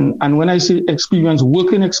 and when I say experience,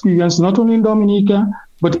 working experience, not only in Dominica,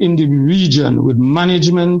 but in the region, with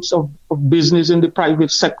management of business in the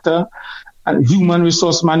private sector and human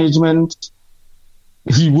resource management.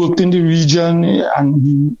 He worked in the region,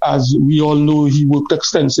 and as we all know, he worked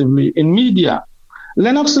extensively in media.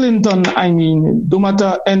 Lennox Linton, no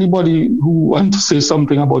matter anybody who wants to say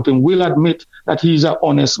something about him, will admit that he's an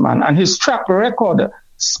honest man, and his track record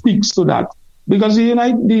speaks to that. Because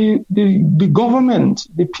the government,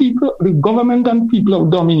 the government and people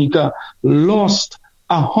of Dominica lost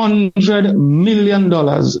 $100 million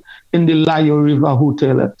in the Layo River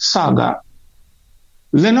Hotel saga.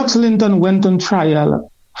 Lennox Linton went on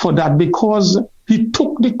trial for that because he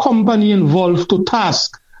took the company involved to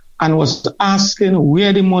task and was asking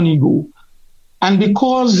where the money go. And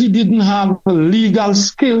because he didn't have legal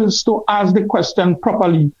skills to ask the question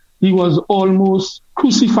properly, he was almost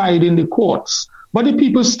crucified in the courts but the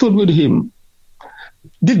people stood with him.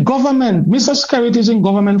 The government, Mr. Skerrit is in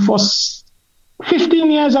government for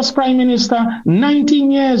 15 years as Prime Minister,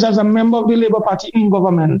 19 years as a member of the Labour Party in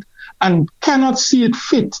government, and cannot see it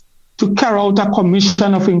fit to carry out a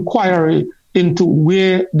commission of inquiry into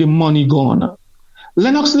where the money gone.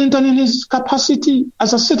 Lennox Linton, in his capacity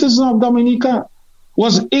as a citizen of Dominica,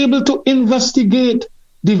 was able to investigate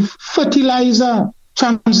the fertilizer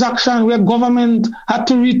transaction where government had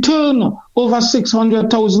to return over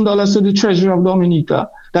 $600,000 to the Treasury of Dominica.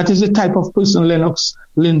 That is the type of person Lennox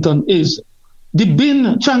Linton is. The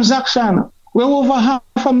bin transaction where over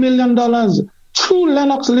 $500,000 through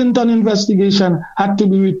Lennox Linton investigation had to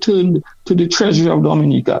be returned to the Treasury of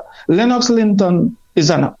Dominica. Lennox Linton is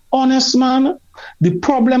an honest man. The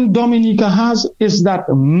problem Dominica has is that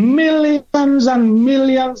millions and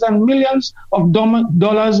millions and millions of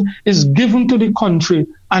dollars is given to the country,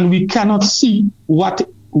 and we cannot see where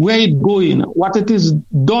it's going, what it is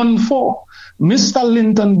done for. Mr.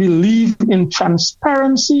 Linton believes in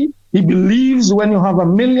transparency. He believes when you have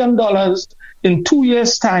 $1 million in 2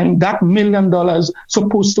 years' time, that $1 million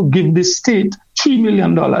supposed to give the state $3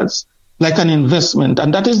 million like an investment.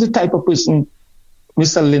 And that is the type of person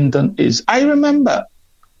Mr. Linton is. I remember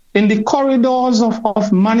in the corridors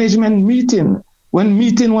of management meeting, when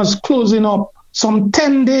meeting was closing up some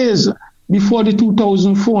 10 days before the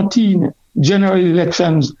 2014 general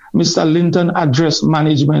elections, Mr. Linton addressed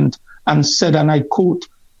management and said, and I quote,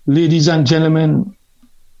 "Ladies and gentlemen,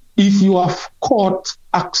 if you are caught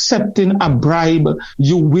accepting a bribe,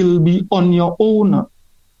 you will be on your own."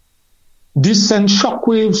 This sent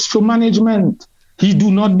shockwaves to management. He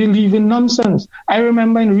do not believe in nonsense. I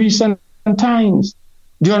remember in recent times,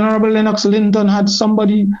 the Honorable Lennox Linton had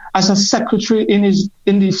somebody as a secretary in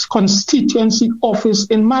his constituency office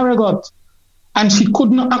in Marigot, and she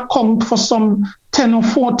could not account for some 10 or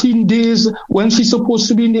 14 days when she's supposed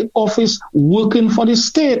to be in the office working for the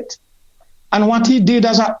state. And what he did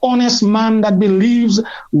as an honest man that believes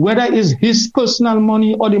whether it's his personal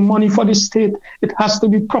money or the money for the state, it has to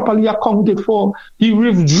be properly accounted for. He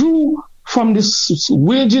withdrew from the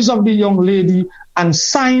wages of the young lady and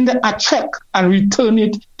signed a check and returned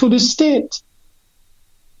it to the state.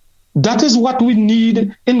 That is what we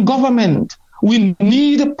need in government. We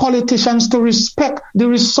need politicians to respect the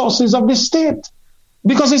resources of the state,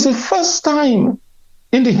 because it's the first time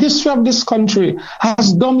in the history of this country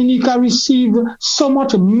has Dominica received so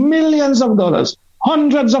much millions of dollars,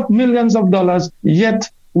 hundreds of millions of dollars, yet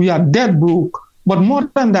we are dead broke. But more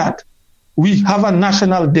than that, we have a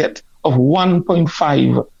national debt of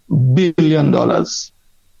 $1.5 billion.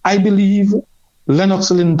 I believe Lennox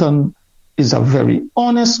Linton is a very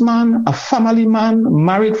honest man, a family man,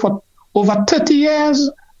 married for over 30 years,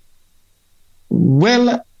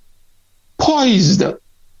 well poised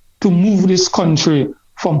to move this country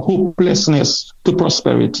from hopelessness to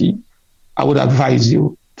prosperity. I would advise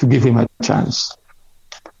you to give him a chance.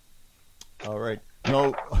 All right.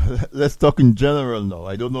 Now, let's talk in general now.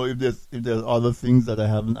 I don't know if there's other things that I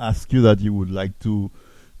haven't asked you that you would like to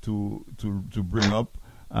bring up,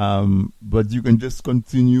 but you can just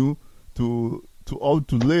continue to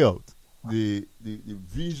lay out the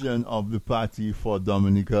vision of the party for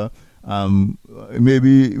Dominica.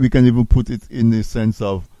 Maybe we can even put it in the sense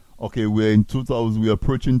of, okay, we're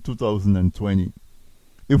approaching 2020.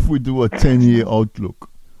 If we do a 10-year outlook,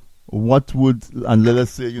 what would, and let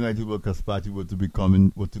us say United Workers' Party were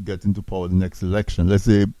to get into power the next election, let's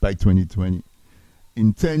say by 2020.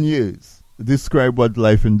 In 10 years, describe what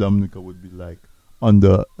life in Dominica would be like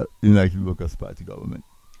under United Workers' Party government.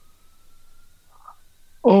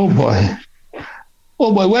 Oh boy.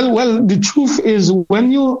 Well, the truth is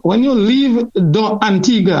when you leave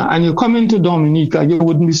Antigua and you come into Dominica, you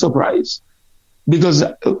wouldn't be surprised, because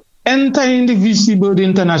entering the V.C. Bird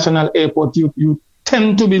International Airport, you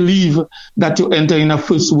tend to believe that you enter in a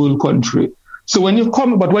first world country. So when you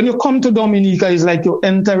come to Dominica, it's like you're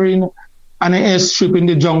entering an airstrip in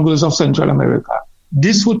the jungles of Central America.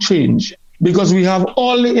 This would change because we have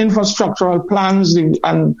all the infrastructural plans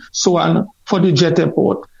and so on for the jet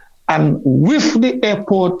airport. And with the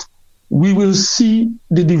airport, we will see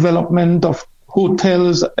the development of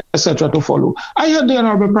hotels, etc. to follow. I heard the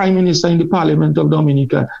Honorable Prime Minister in the Parliament of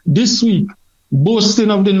Dominica this week boasting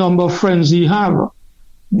of the number of friends he have,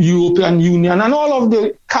 European Union and all of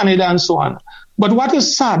the Canada and so on. But what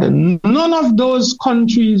is sad, none of those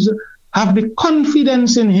countries have the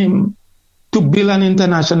confidence in him to build an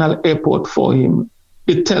international airport for him.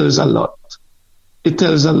 It tells a lot. It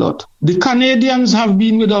tells a lot. The Canadians have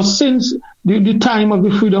been with us since the time of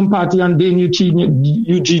the Freedom Party and Dame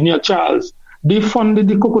Eugenia Charles. They funded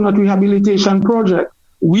the Coconut Rehabilitation Project.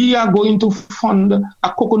 we are going to fund a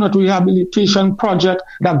coconut rehabilitation project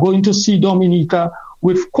that's going to see Dominica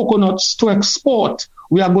with coconuts to export.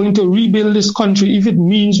 We are going to rebuild this country if it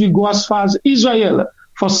means we go as far as Israel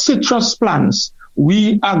for citrus plants.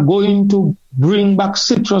 We are going to bring back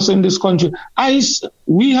citrus in this country.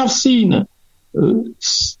 We have seen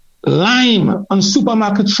lime on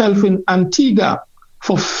supermarket shelf in Antigua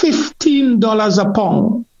for $15 a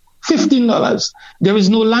pound. $15. There is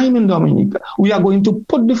no lime in Dominica. We are going to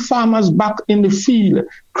put the farmers back in the field,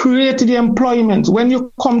 create the employment. When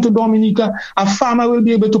you come to Dominica, a farmer will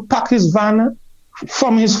be able to pack his van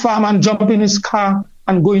from his farm and jump in his car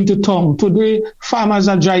and go into town. Today, farmers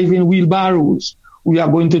are driving wheelbarrows. We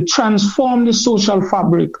are going to transform the social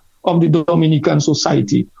fabric of the Dominican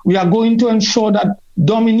society. We are going to ensure that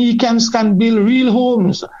Dominicans can build real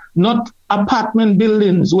homes, not apartment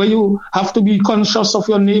buildings where you have to be conscious of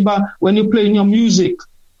your neighbor when you're playing your music,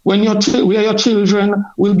 where your children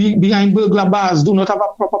will be behind burglar bars, do not have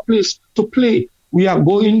a proper place to play. We are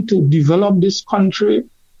going to develop this country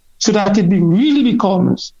so that it really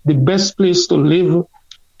becomes the best place to live,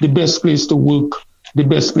 the best place to work, the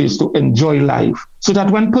best place to enjoy life. So that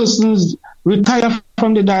when persons retire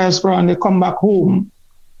from the diaspora and they come back home,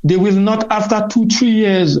 they will not, after 2-3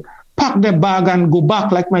 years, pack their bag and go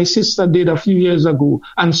back like my sister did a few years ago,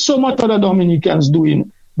 and so much other Dominicans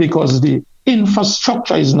doing, because the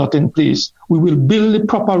infrastructure is not in place. We will build the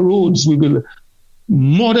proper roads. We will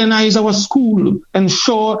modernize our school,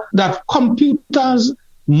 ensure that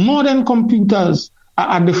modern computers are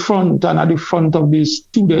at the front and at the front of the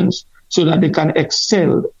students so that they can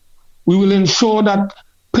excel. We will ensure that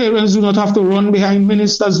parents do not have to run behind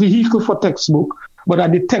ministers' vehicle for textbook, but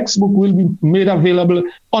that the textbook will be made available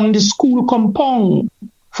on the school compound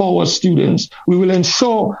for our students. We will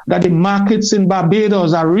ensure that the markets in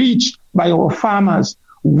Barbados are reached by our farmers.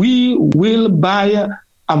 We will buy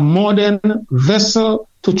a modern vessel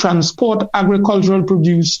to transport agricultural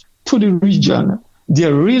produce to the region.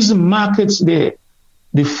 There is markets there.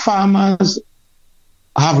 The farmers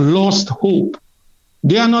have lost hope.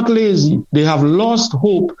 They are not lazy. They have lost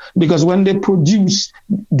hope because when they produce,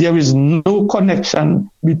 there is no connection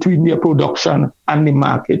between their production and the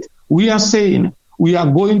market. We are saying we are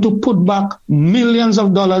going to put back millions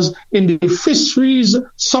of dollars in the fisheries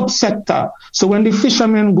subsector. So when the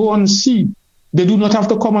fishermen go on sea, they do not have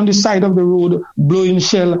to come on the side of the road blowing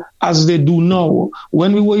shell as they do now.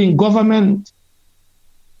 When we were in government,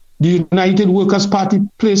 the United Workers' Party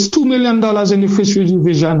placed $2 million in the fisheries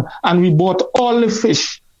division, and we bought all the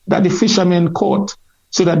fish that the fishermen caught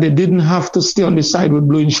so that they didn't have to stay on the side with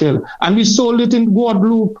blowing shell. And we sold it in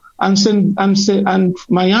Guadeloupe and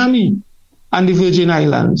Miami and the Virgin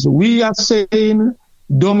Islands. We are saying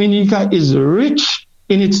Dominica is rich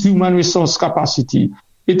in its human resource capacity.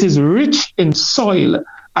 It is rich in soil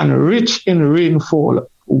and rich in rainfall.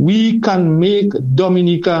 We can make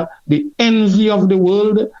Dominica the envy of the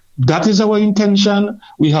world. That is our intention.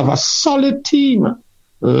 We have a solid team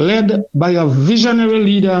led by a visionary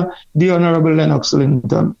leader, the Honorable Lennox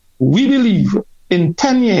Linton. We believe in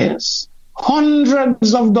 10 years,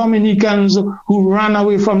 hundreds of Dominicans who ran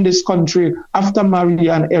away from this country after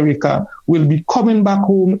Maria and Erica will be coming back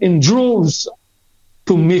home in droves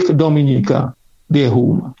to make Dominica their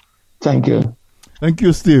home. Thank you. Thank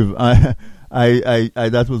you, Steve. I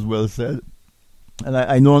that was well said. And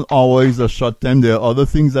I know an hour is a short time. There are other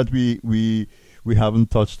things that we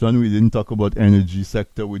haven't touched on. We didn't talk about energy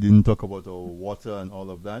sector. We didn't talk about our water and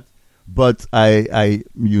all of that. But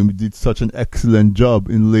you did such an excellent job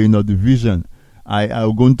in laying out the vision.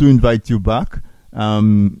 I'm going to invite you back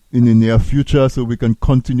in the near future so we can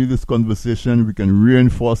continue this conversation. We can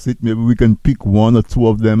reinforce it. Maybe we can pick one or two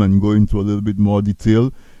of them and go into a little bit more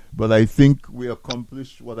detail. But I think we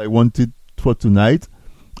accomplished what I wanted for tonight.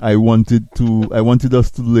 I wanted us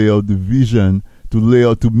to lay out the vision,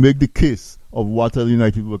 to make the case of what a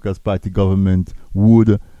United Workers' Party government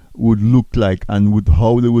would look like and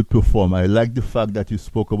how they would perform. I like the fact that you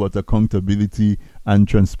spoke about accountability and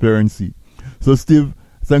transparency. So, Steve,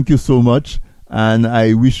 thank you so much, and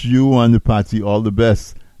I wish you and the party all the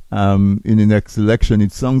best in the next election.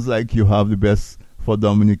 It sounds like you have the best for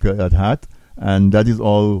Dominica at heart. And that is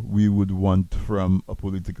all we would want from a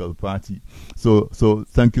political party. So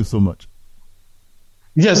thank you so much.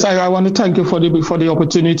 Yes, I want to thank you for the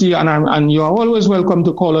opportunity, and you are always welcome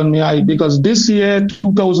to call on me, because this year,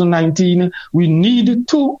 2019, we need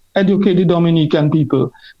to educate the Dominican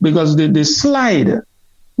people, because the slide,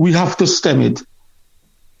 we have to stem it.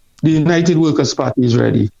 The United Workers' Party is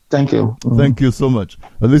ready. Thank you. Thank you so much.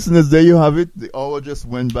 Listeners, there you have it. The hour just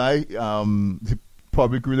went by. The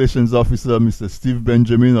Public Relations Officer, Mr. Steve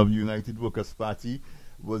Benjamin of the United Workers' Party,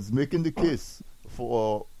 was making the case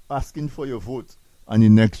for asking for your vote on the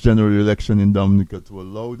next general election in Dominica to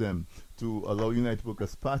allow United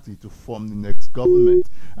Workers Party to form the next government.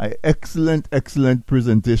 Excellent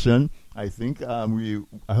presentation. I think I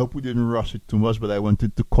hope we didn't rush it too much, but I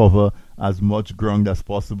wanted to cover as much ground as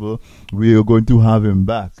possible. We are going to have him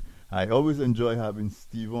back. I always enjoy having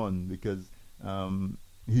Steve on because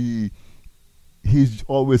he's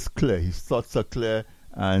always clear. His thoughts are clear,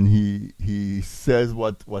 and he says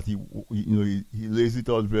what he lays it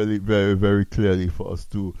out very, very, very clearly for us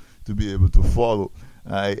to be able to follow.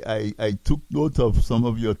 I took note of some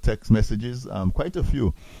of your text messages, quite a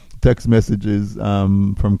few text messages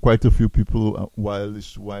from quite a few people while the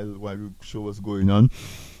show was going on,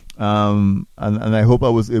 and I hope I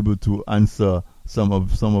was able to answer some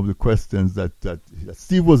of the questions that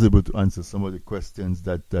Steve was able to answer some of the questions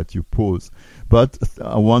that you posed. But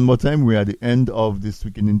one more time, we're at the end of this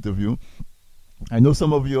weekend interview. I know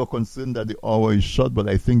some of you are concerned that the hour is short, but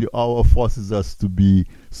I think the hour forces us to be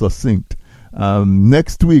succinct.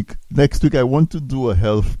 Next week, I want to do a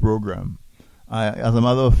health program. As a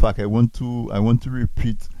matter of fact, I want to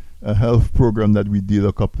repeat a health program that we did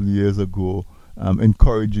a couple of years ago,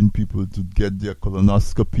 encouraging people to get their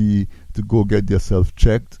colonoscopy, to go get themselves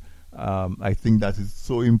checked. I think that is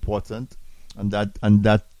so important, and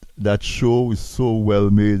that show is so well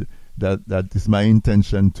made that is my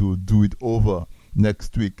intention to do it over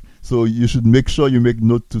next week. So you should make sure you make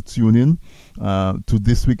note to tune in to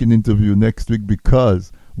This Week in Interview next week,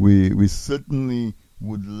 because we certainly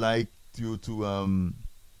would like you to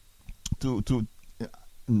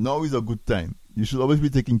now is a good time. You should always be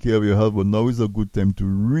taking care of your health, but now is a good time to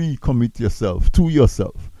recommit yourself,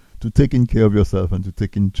 to taking care of yourself and to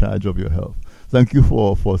taking charge of your health. Thank you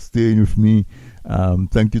for staying with me.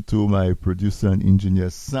 Thank you to my producer and engineer,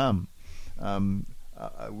 Sam.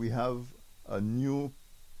 We have a new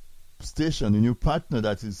station, a new partner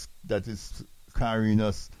that is carrying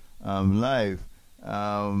us live.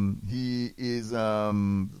 He is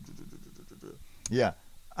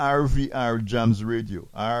RVR Jams Radio.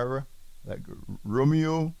 R like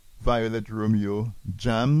Romeo, Violet Romeo,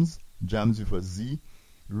 Jams with a Z,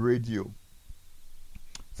 Radio.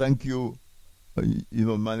 Thank you,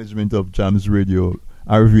 management of Jams Radio,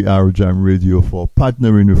 RVR Jam Radio, for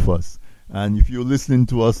partnering with us. And if you're listening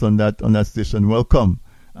to us on that station, welcome.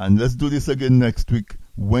 And let's do this again next week,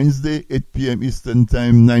 Wednesday, 8 p.m. Eastern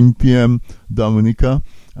Time, 9 p.m. Dominica.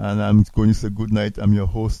 And I'm going to say good night. I'm your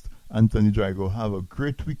host, Anthony Drago. Have a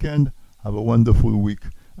great weekend. Have a wonderful week.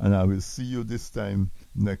 And I will see you this time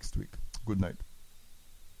next week. Good night.